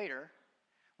chapters later.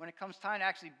 When it comes time to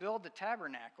actually build the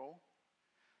tabernacle,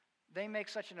 they make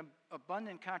such an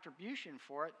abundant contribution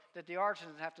for it that the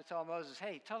artisans have to tell Moses,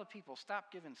 hey, tell the people,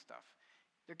 stop giving stuff.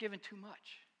 They're giving too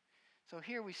much. So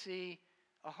here we see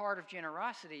a heart of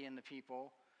generosity in the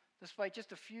people, despite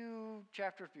just a few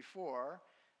chapters before,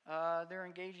 they're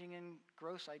engaging in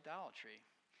gross idolatry.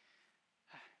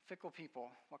 Fickle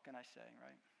people, what can I say,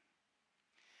 right?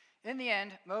 In the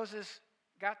end, Moses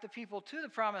got the people to the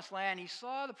promised land. He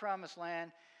saw the promised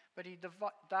land, but he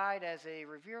died as a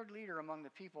revered leader among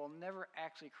the people, never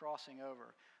actually crossing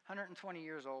over. 120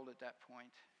 years old at that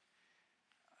point.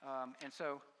 And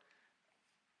so,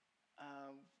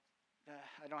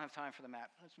 I don't have time for the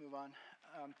map. Let's move on.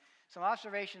 Some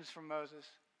observations from Moses.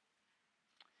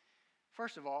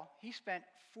 First of all, he spent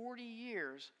 40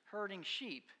 years herding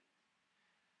sheep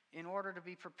in order to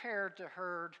be prepared to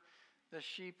herd the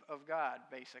sheep of God,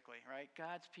 basically, right?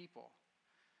 God's people.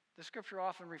 The scripture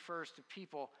often refers to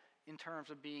people in terms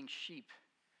of being sheep,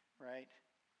 right?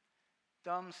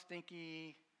 Dumb,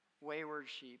 stinky, wayward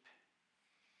sheep.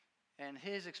 And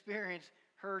his experience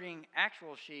herding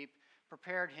actual sheep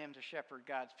prepared him to shepherd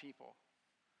God's people.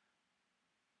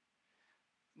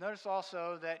 Notice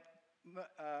also that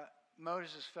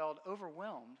Moses felt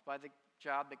overwhelmed by the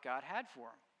job that God had for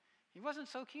him. He wasn't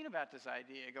so keen about this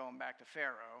idea going back to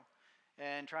Pharaoh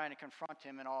and trying to confront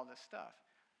him and all this stuff.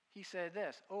 He said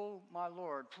this, "Oh, my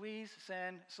Lord, please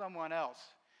send someone else.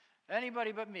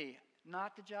 Anybody but me.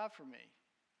 Not the job for me."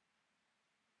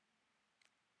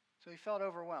 So he felt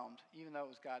overwhelmed, even though it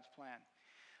was God's plan.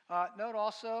 Note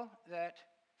also that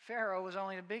Pharaoh was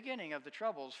only the beginning of the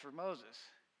troubles for Moses.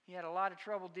 He had a lot of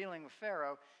trouble dealing with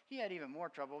Pharaoh. He had even more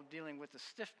trouble dealing with the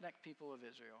stiff-necked people of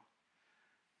Israel.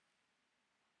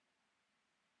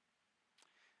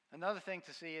 Another thing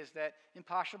to see is that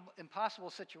impossible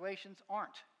situations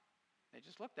aren't. They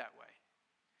just look that way.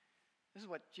 This is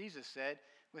what Jesus said.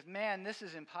 With man, this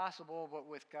is impossible, but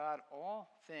with God, all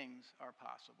things are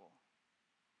possible.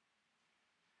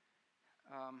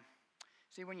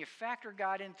 See, when you factor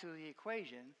God into the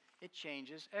equation, it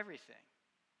changes everything.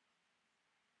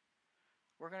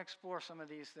 We're going to explore some of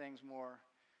these things more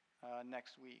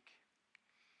next week.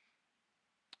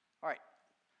 All right,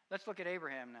 let's look at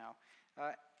Abraham now.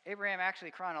 Abraham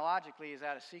actually chronologically is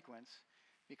out of sequence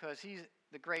because he's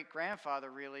the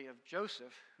great-grandfather, really, of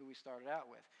Joseph, who we started out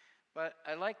with. But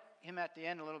I like him at the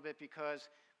end a little bit because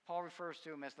Paul refers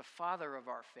to him as the father of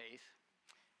our faith.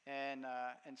 And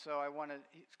so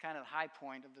it's kind of the high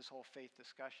point of this whole faith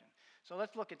discussion. So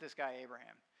let's look at this guy,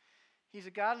 Abraham. He's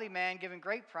a godly man given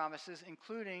great promises,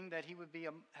 including that he would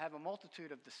have a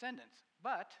multitude of descendants.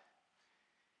 But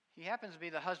he happens to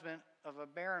be the husband of a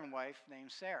barren wife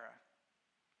named Sarah.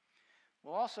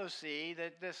 We'll also see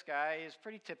that this guy is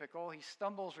pretty typical. He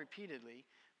stumbles repeatedly,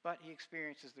 but he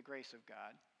experiences the grace of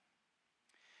God.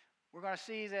 We're going to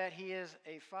see that he is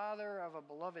a father of a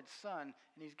beloved son,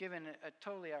 and he's given a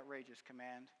totally outrageous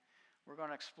command. We're going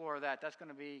to explore that. That's going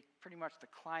to be pretty much the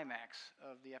climax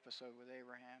of the episode with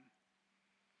Abraham.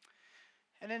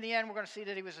 And in the end, we're going to see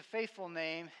that he was a faithful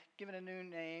man given a new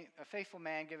name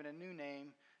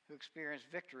who experienced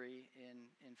victory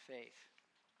in faith.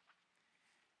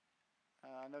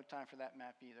 No time for that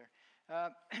map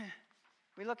either.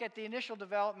 We look at the initial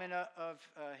development of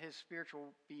his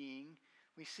spiritual being.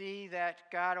 We see that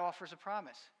God offers a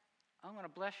promise. I'm going to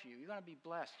bless you. You're going to be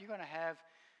blessed. You're going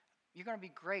to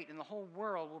be great, and the whole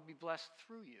world will be blessed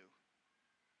through you.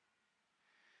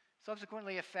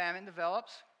 Subsequently, a famine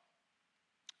develops.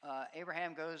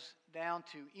 Abraham goes down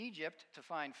to Egypt to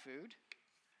find food.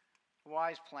 A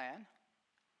wise plan.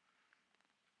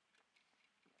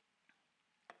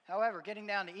 However, getting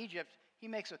down to Egypt, he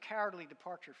makes a cowardly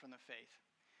departure from the faith.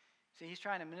 See, he's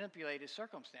trying to manipulate his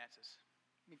circumstances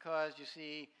because, you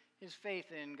see, his faith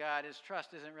in God, his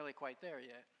trust isn't really quite there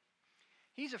yet.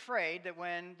 He's afraid that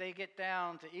when they get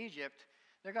down to Egypt,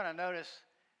 they're going to notice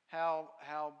how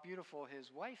beautiful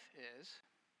his wife is,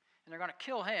 and they're going to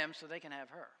kill him so they can have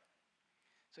her.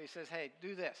 So he says, hey,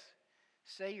 do this.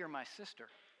 Say you're my sister.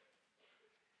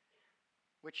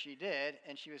 Which she did,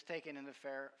 and she was taken into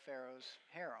Pharaoh's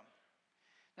harem.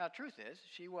 Now, the truth is,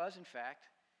 she was, in fact,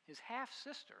 his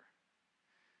half-sister.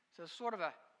 So sort of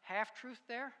a half-truth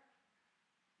there,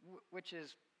 which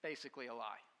is basically a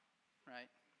lie, right?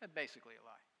 Basically a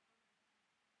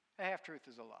lie. A half-truth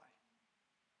is a lie.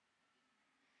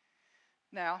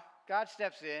 Now, God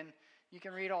steps in. You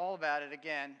can read all about it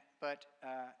again, but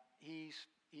he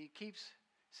keeps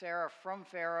Sarah from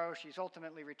Pharaoh. She's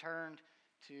ultimately returned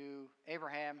to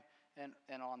Abraham,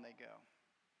 and on they go.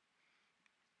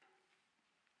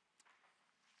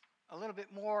 a little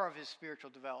bit more of his spiritual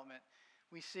development,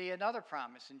 we see another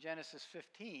promise in Genesis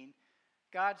 15.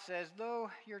 God says, though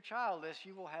you're childless,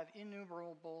 you will have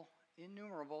innumerable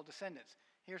descendants.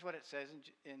 Here's what it says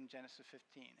in Genesis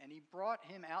 15. And he brought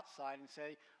him outside and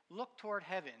said, look toward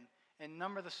heaven and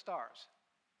number the stars,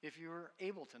 if you are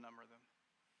able to number them.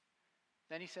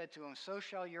 Then he said to him, so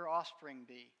shall your offspring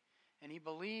be. And he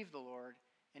believed the Lord,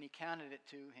 and he counted it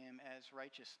to him as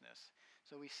righteousness.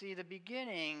 So we see the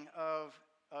beginning of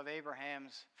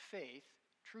Abraham's faith,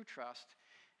 true trust,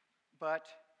 but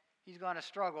he's going to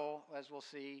struggle, as we'll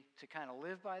see, to kind of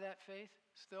live by that faith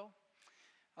still.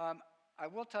 I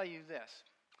will tell you this.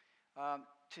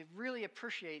 To really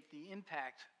appreciate the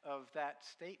impact of that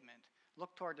statement,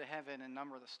 look toward the heaven and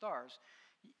number the stars,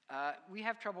 we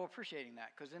have trouble appreciating that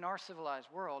because in our civilized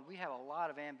world, we have a lot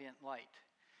of ambient light.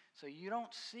 So you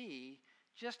don't see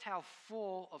just how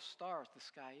full of stars the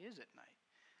sky is at night.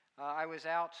 I was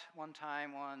out one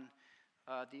time on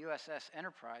the USS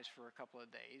Enterprise for a couple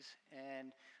of days,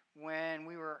 and when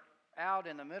we were out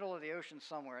in the middle of the ocean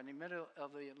somewhere, in the middle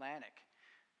of the Atlantic,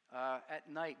 at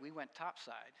night we went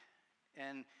topside.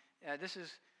 And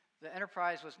the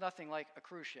Enterprise was nothing like a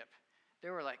cruise ship.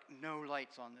 There were like no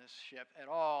lights on this ship at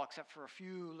all, except for a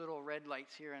few little red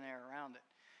lights here and there around it.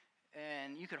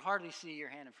 And you could hardly see your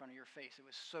hand in front of your face. It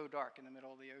was so dark in the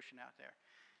middle of the ocean out there.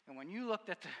 And when you looked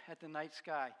at the night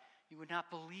sky, you would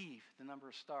not believe the number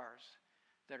of stars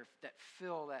that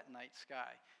fill that night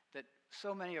sky, that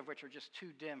so many of which are just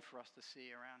too dim for us to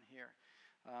see around here.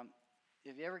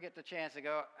 If you ever get the chance to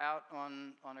go out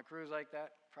on a cruise like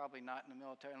that, probably not in the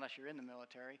military, unless you're in the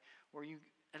military, or you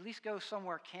at least go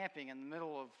somewhere camping in the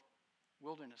middle of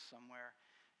wilderness somewhere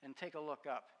and take a look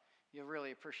up, you'll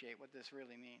really appreciate what this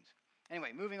really means.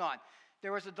 Anyway, moving on.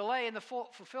 There was a delay in the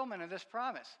fulfillment of this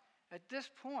promise. At this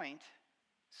point,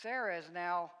 Sarah is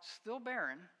now still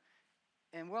barren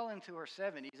and well into her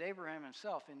 70s, Abraham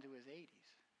himself into his 80s.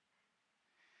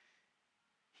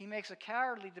 He makes a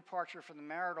cowardly departure from the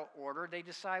marital order. They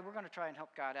decide, we're going to try and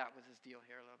help God out with this deal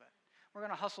here a little bit. We're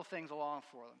going to hustle things along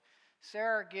for them.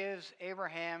 Sarah gives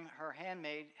Abraham her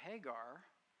handmaid, Hagar,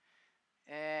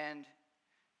 and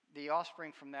the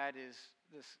offspring from that is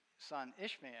this son,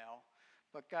 Ishmael.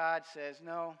 But God says,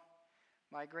 no,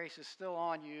 my grace is still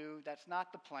on you. That's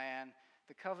not the plan.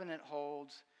 The covenant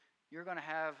holds. You're going to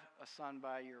have a son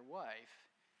by your wife,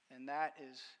 and that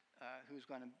is who's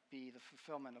going to be the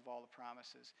fulfillment of all the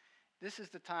promises. This is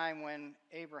the time when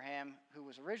Abraham, who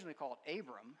was originally called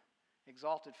Abram,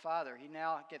 exalted father, he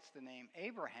now gets the name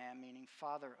Abraham, meaning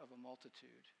father of a multitude.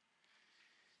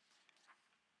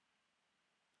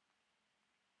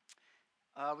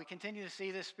 We continue to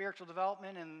see this spiritual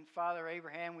development in Father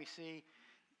Abraham. We see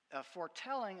a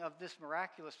foretelling of this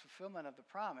miraculous fulfillment of the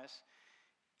promise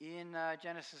in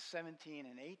Genesis 17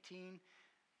 and 18.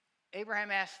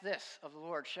 Abraham asked this of the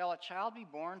Lord, shall a child be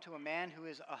born to a man who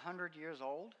is 100 years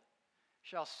old?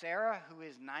 Shall Sarah, who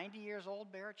is 90 years old,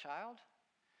 bear a child?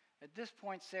 At this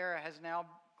point, Sarah has now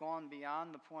gone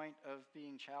beyond the point of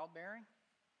being childbearing.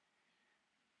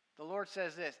 The Lord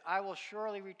says this, I will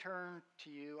surely return to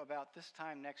you about this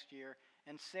time next year,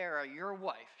 and Sarah, your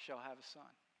wife, shall have a son.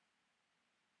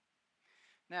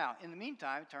 Now, in the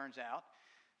meantime, it turns out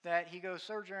that he goes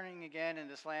sojourning again in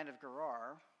this land of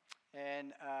Gerar,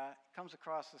 and comes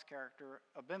across this character,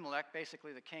 Abimelech,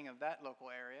 basically the king of that local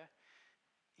area.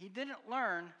 He didn't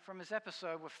learn from his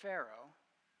episode with Pharaoh,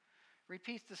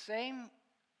 repeats the same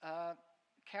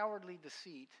cowardly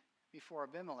deceit before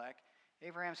Abimelech.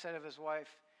 Abraham said of his wife,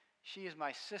 she is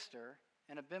my sister,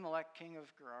 and Abimelech, king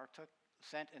of Gerar,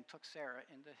 sent and took Sarah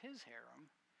into his harem.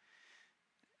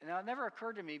 Now, it never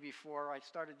occurred to me before I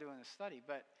started doing this study,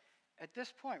 but at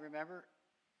this point, remember,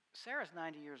 Sarah's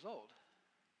 90 years old.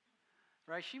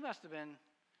 Right? She must have been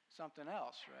something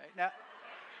else, right?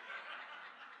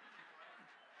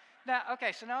 Now,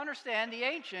 okay, so now understand the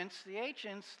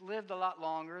ancients lived a lot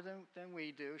longer than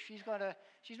we do. She's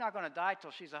not going to die till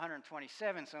she's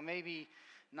 127, so maybe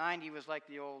 90 was like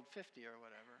the old 50 or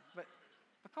whatever. But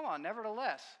come on,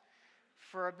 nevertheless,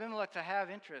 for Abimelech to have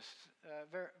interest,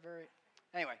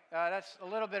 anyway, that's a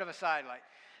little bit of a sidelight.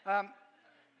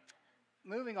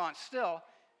 Moving on, still,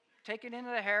 taken into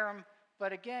the harem.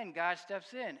 But again, God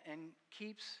steps in and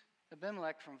keeps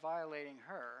Abimelech from violating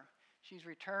her. She's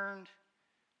returned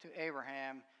to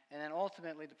Abraham, and then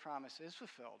ultimately the promise is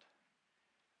fulfilled.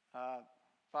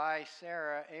 By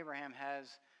Sarah, Abraham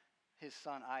has his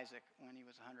son Isaac when he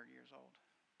was 100 years old.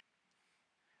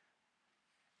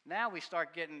 Now we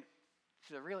start getting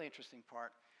to the really interesting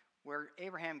part, where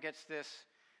Abraham gets this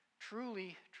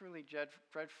truly, truly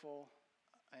dreadful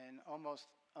and almost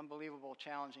unbelievable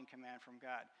challenging command from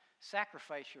God.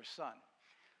 Sacrifice your son.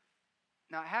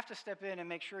 Now, I have to step in and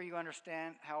make sure you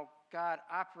understand how God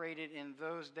operated in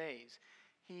those days.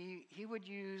 He would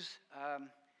use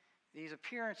these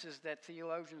appearances that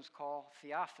theologians call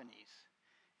theophanies.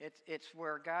 It's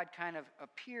where God kind of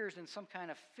appears in some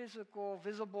kind of physical,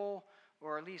 visible,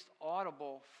 or at least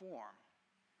audible form,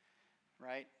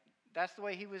 right? That's the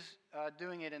way he was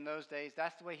doing it in those days.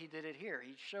 That's the way he did it here.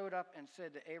 He showed up and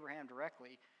said to Abraham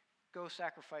directly, go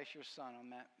sacrifice your son on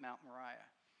Mount Moriah.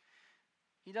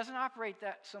 He doesn't operate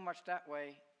so much that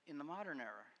way in the modern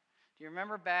era. Do you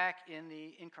remember back in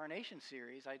the Incarnation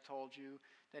series, I told you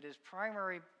that his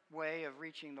primary way of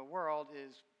reaching the world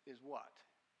is what?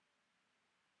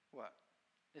 What?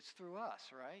 It's through us,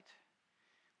 right?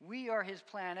 We are his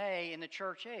plan A in the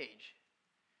church age.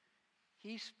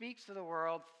 He speaks to the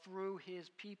world through his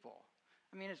people.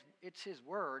 I mean, it's his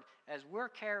word as we're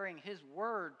carrying his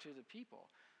word to the people.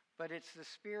 But it's the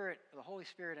Spirit, the Holy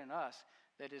Spirit in us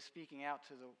that is speaking out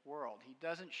to the world. He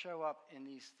doesn't show up in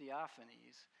these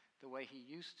theophanies the way he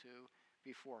used to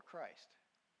before Christ.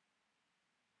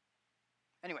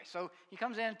 Anyway, so he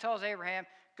comes in and tells Abraham,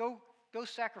 go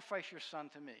sacrifice your son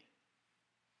to me.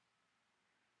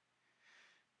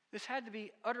 This had to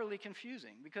be utterly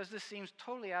confusing because this seems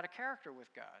totally out of character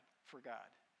for God,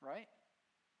 right?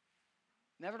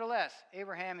 Nevertheless,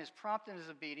 Abraham is prompt in his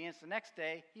obedience. The next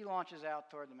day, he launches out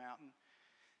toward the mountain.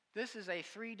 This is a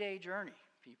 3-day journey,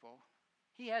 people.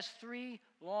 He has 3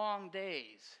 long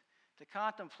days to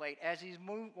contemplate as he's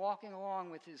walking along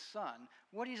with his son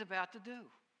what he's about to do.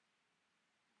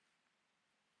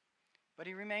 But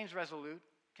he remains resolute,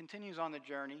 continues on the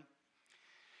journey.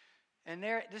 And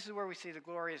this is where we see the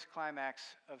glorious climax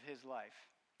of his life.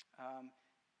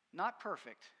 Not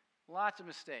perfect, lots of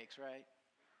mistakes, right?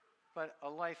 But a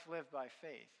life lived by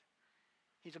faith.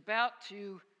 He's about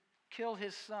to kill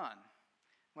his son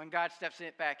when God steps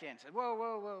back in and says, whoa,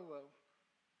 whoa, whoa, whoa.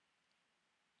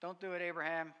 Don't do it,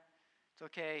 Abraham. It's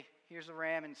okay. Here's a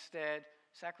ram instead.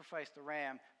 Sacrifice the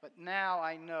ram. But now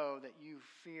I know that you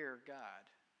fear God.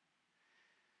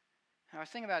 Now, I was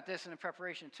thinking about this in the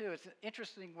preparation too. It's an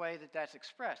interesting way that that's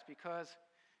expressed because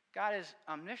God is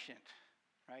omniscient,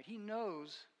 right? He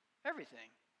knows everything.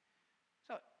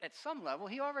 So at some level,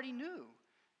 he already knew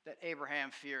that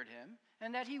Abraham feared him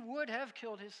and that he would have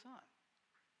killed his son.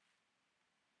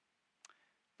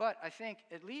 But I think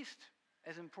at least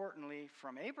as importantly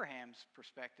from Abraham's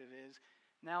perspective is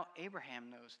now Abraham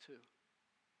knows too.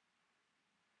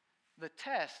 The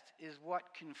test is what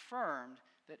confirmed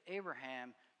that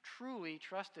Abraham truly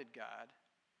trusted God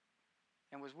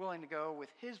and was willing to go with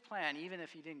his plan even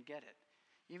if he didn't get it,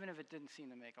 even if it didn't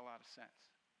seem to make a lot of sense.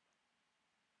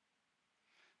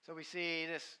 So we see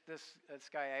this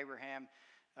guy Abraham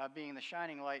being the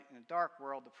shining light in a dark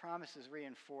world. The promise is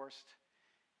reinforced.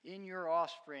 In your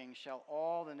offspring shall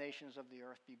all the nations of the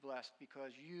earth be blessed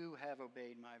because you have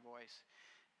obeyed my voice.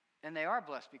 And they are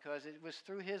blessed because it was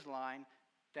through his line,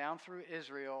 down through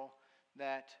Israel,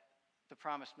 that the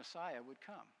promised Messiah would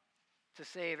come to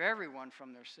save everyone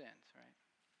from their sins, right?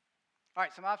 All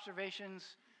right, some observations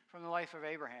from the life of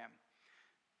Abraham.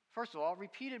 First of all,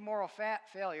 repeated moral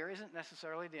failure isn't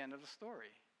necessarily the end of the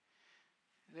story.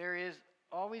 There is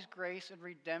always grace and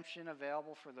redemption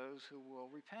available for those who will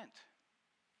repent.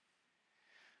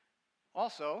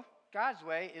 Also, God's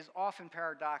way is often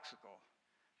paradoxical.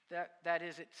 That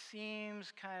is, it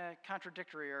seems kind of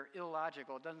contradictory or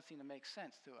illogical. It doesn't seem to make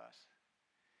sense to us.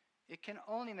 It can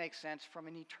only make sense from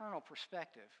an eternal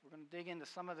perspective. We're going to dig into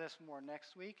some of this more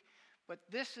next week. But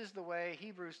this is the way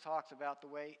Hebrews talks about the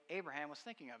way Abraham was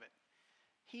thinking of it.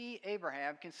 He,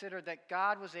 Abraham, considered that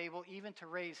God was able even to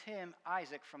raise him,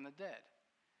 Isaac, from the dead.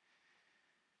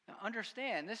 Now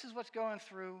understand, this is what's going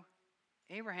through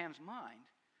Abraham's mind.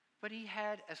 But he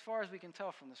had, as far as we can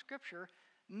tell from the scripture,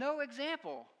 no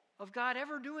example of God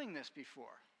ever doing this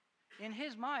before. In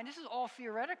his mind, this is all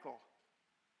theoretical.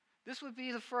 This would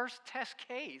be the first test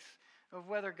case of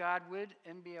whether God would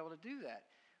and be able to do that.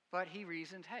 But he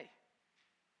reasoned, hey,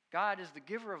 God is the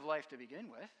giver of life to begin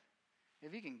with.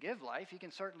 If he can give life, he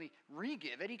can certainly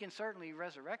re-give it. He can certainly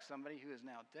resurrect somebody who is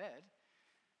now dead.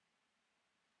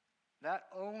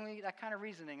 That kind of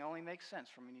reasoning only makes sense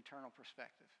from an eternal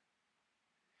perspective.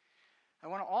 I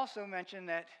want to also mention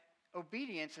that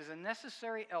obedience is a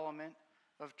necessary element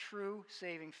of true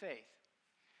saving faith.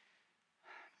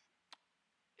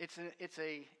 It's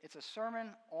a sermon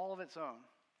all of its own,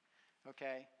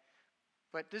 okay?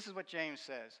 But this is what James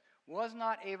says. Was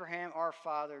not Abraham our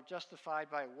father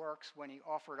justified by works when he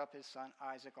offered up his son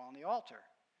Isaac on the altar?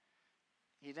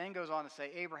 He then goes on to say,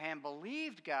 Abraham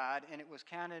believed God and it was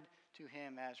counted to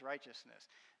him as righteousness.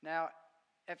 Now,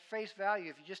 at face value,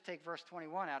 if you just take verse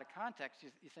 21 out of context,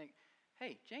 you think,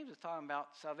 hey, James is talking about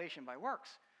salvation by works.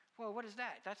 Well, what is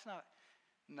that? That's not,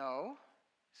 no.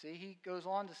 See, he goes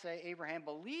on to say Abraham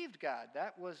believed God.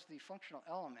 That was the functional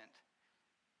element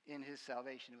in his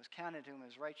salvation. It was counted to him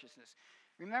as righteousness.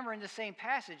 Remember, in the same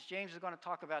passage, James is going to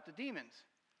talk about the demons.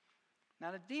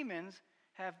 Now, the demons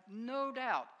have no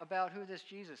doubt about who this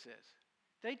Jesus is.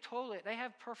 They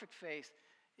have perfect faith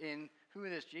in who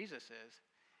this Jesus is.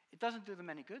 It doesn't do them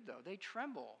any good, though. They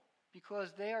tremble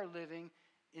because they are living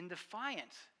in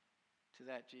defiance to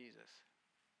that Jesus.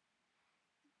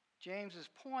 James's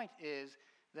point is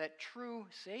that true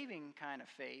saving kind of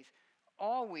faith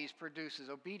always produces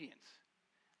obedience,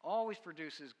 always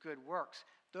produces good works.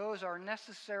 Those are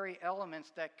necessary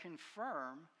elements that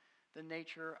confirm the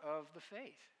nature of the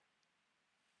faith.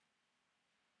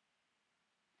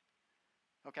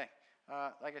 Okay,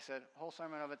 like I said, whole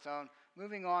sermon of its own.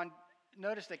 Moving on,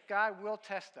 notice that God will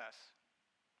test us.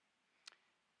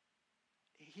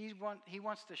 He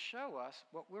wants to show us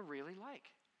what we're really like,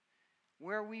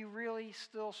 where we really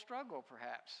still struggle,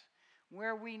 perhaps,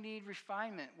 where we need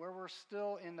refinement, where we're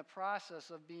still in the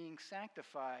process of being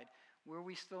sanctified, where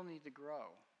we still need to grow.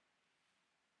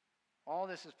 All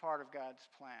this is part of God's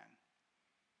plan.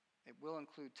 It will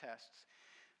include tests.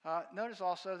 Notice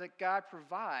also that God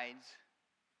provides,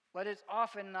 but it's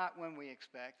often not when we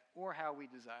expect or how we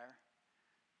desire.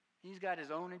 He's got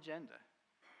his own agenda.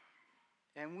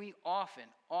 And we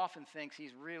often think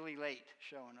he's really late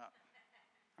showing up.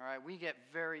 All right, we get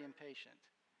very impatient.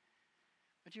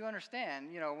 But you understand,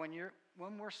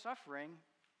 when we're suffering,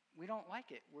 we don't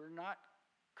like it. We're not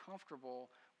comfortable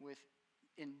with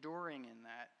enduring in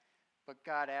that. But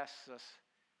God asks us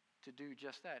to do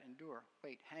just that, endure.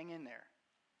 Wait, hang in there.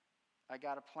 I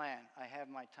got a plan. I have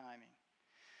my timing.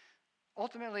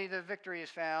 Ultimately, the victory is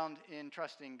found in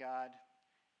trusting God.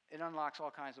 It unlocks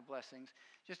all kinds of blessings.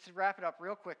 Just to wrap it up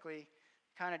real quickly,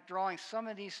 kind of drawing some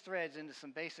of these threads into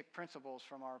some basic principles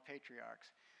from our patriarchs.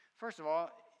 First of all,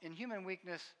 in human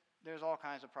weakness, there's all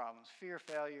kinds of problems. Fear,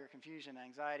 failure, confusion,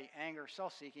 anxiety, anger,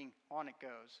 self-seeking, on it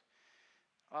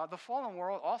goes. The fallen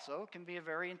world also can be a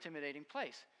very intimidating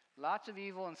place. Lots of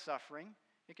evil and suffering.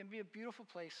 It can be a beautiful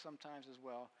place sometimes as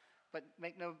well. But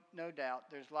make no doubt,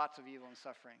 there's lots of evil and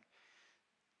suffering.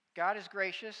 God is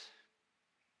gracious,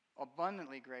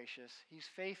 abundantly gracious. He's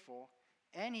faithful,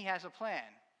 and he has a plan.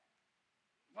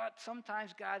 But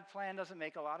sometimes God's plan doesn't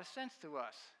make a lot of sense to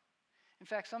us. In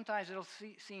fact, sometimes it'll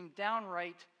seem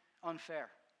downright unfair.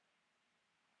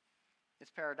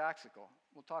 It's paradoxical.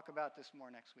 We'll talk about this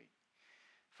more next week.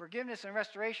 Forgiveness and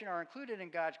restoration are included in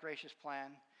God's gracious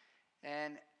plan,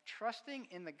 and trusting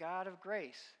in the God of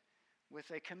grace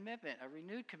with a commitment, a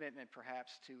renewed commitment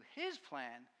perhaps, to his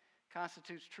plan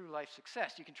constitutes true life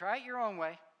success. You can try it your own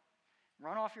way,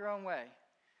 run off your own way,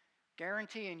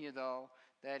 guaranteeing you, though,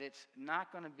 that it's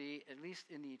not going to be, at least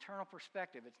in the eternal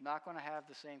perspective, it's not going to have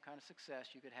the same kind of success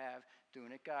you could have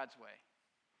doing it God's way.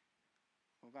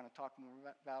 We're going to talk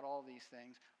more about all these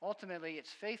things. Ultimately, it's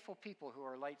faithful people who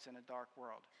are lights in a dark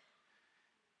world.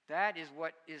 That is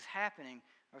what is happening.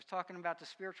 I was talking about the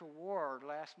spiritual war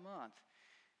last month.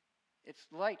 It's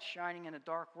light shining in a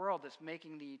dark world that's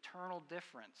making the eternal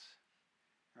difference.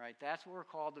 Right? That's what we're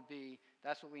called to be.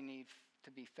 That's what we need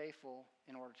to be faithful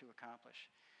in order to accomplish.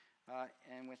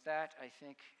 And with that, I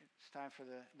think it's time for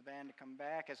the band to come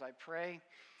back as I pray.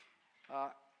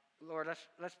 Lord,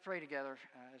 let's pray together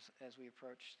as we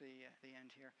approach the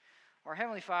end here. Our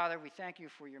Heavenly Father, we thank you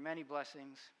for your many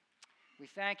blessings. We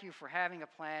thank you for having a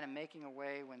plan and making a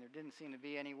way when there didn't seem to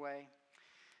be any way.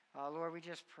 Lord, we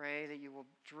just pray that you will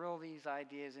drill these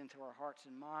ideas into our hearts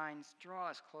and minds, draw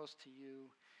us close to you.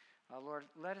 Lord,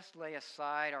 let us lay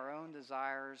aside our own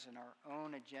desires and our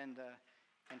own agenda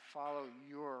and follow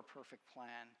your perfect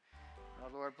plan.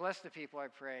 Lord, bless the people, I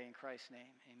pray, in Christ's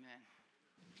name.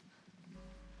 Amen.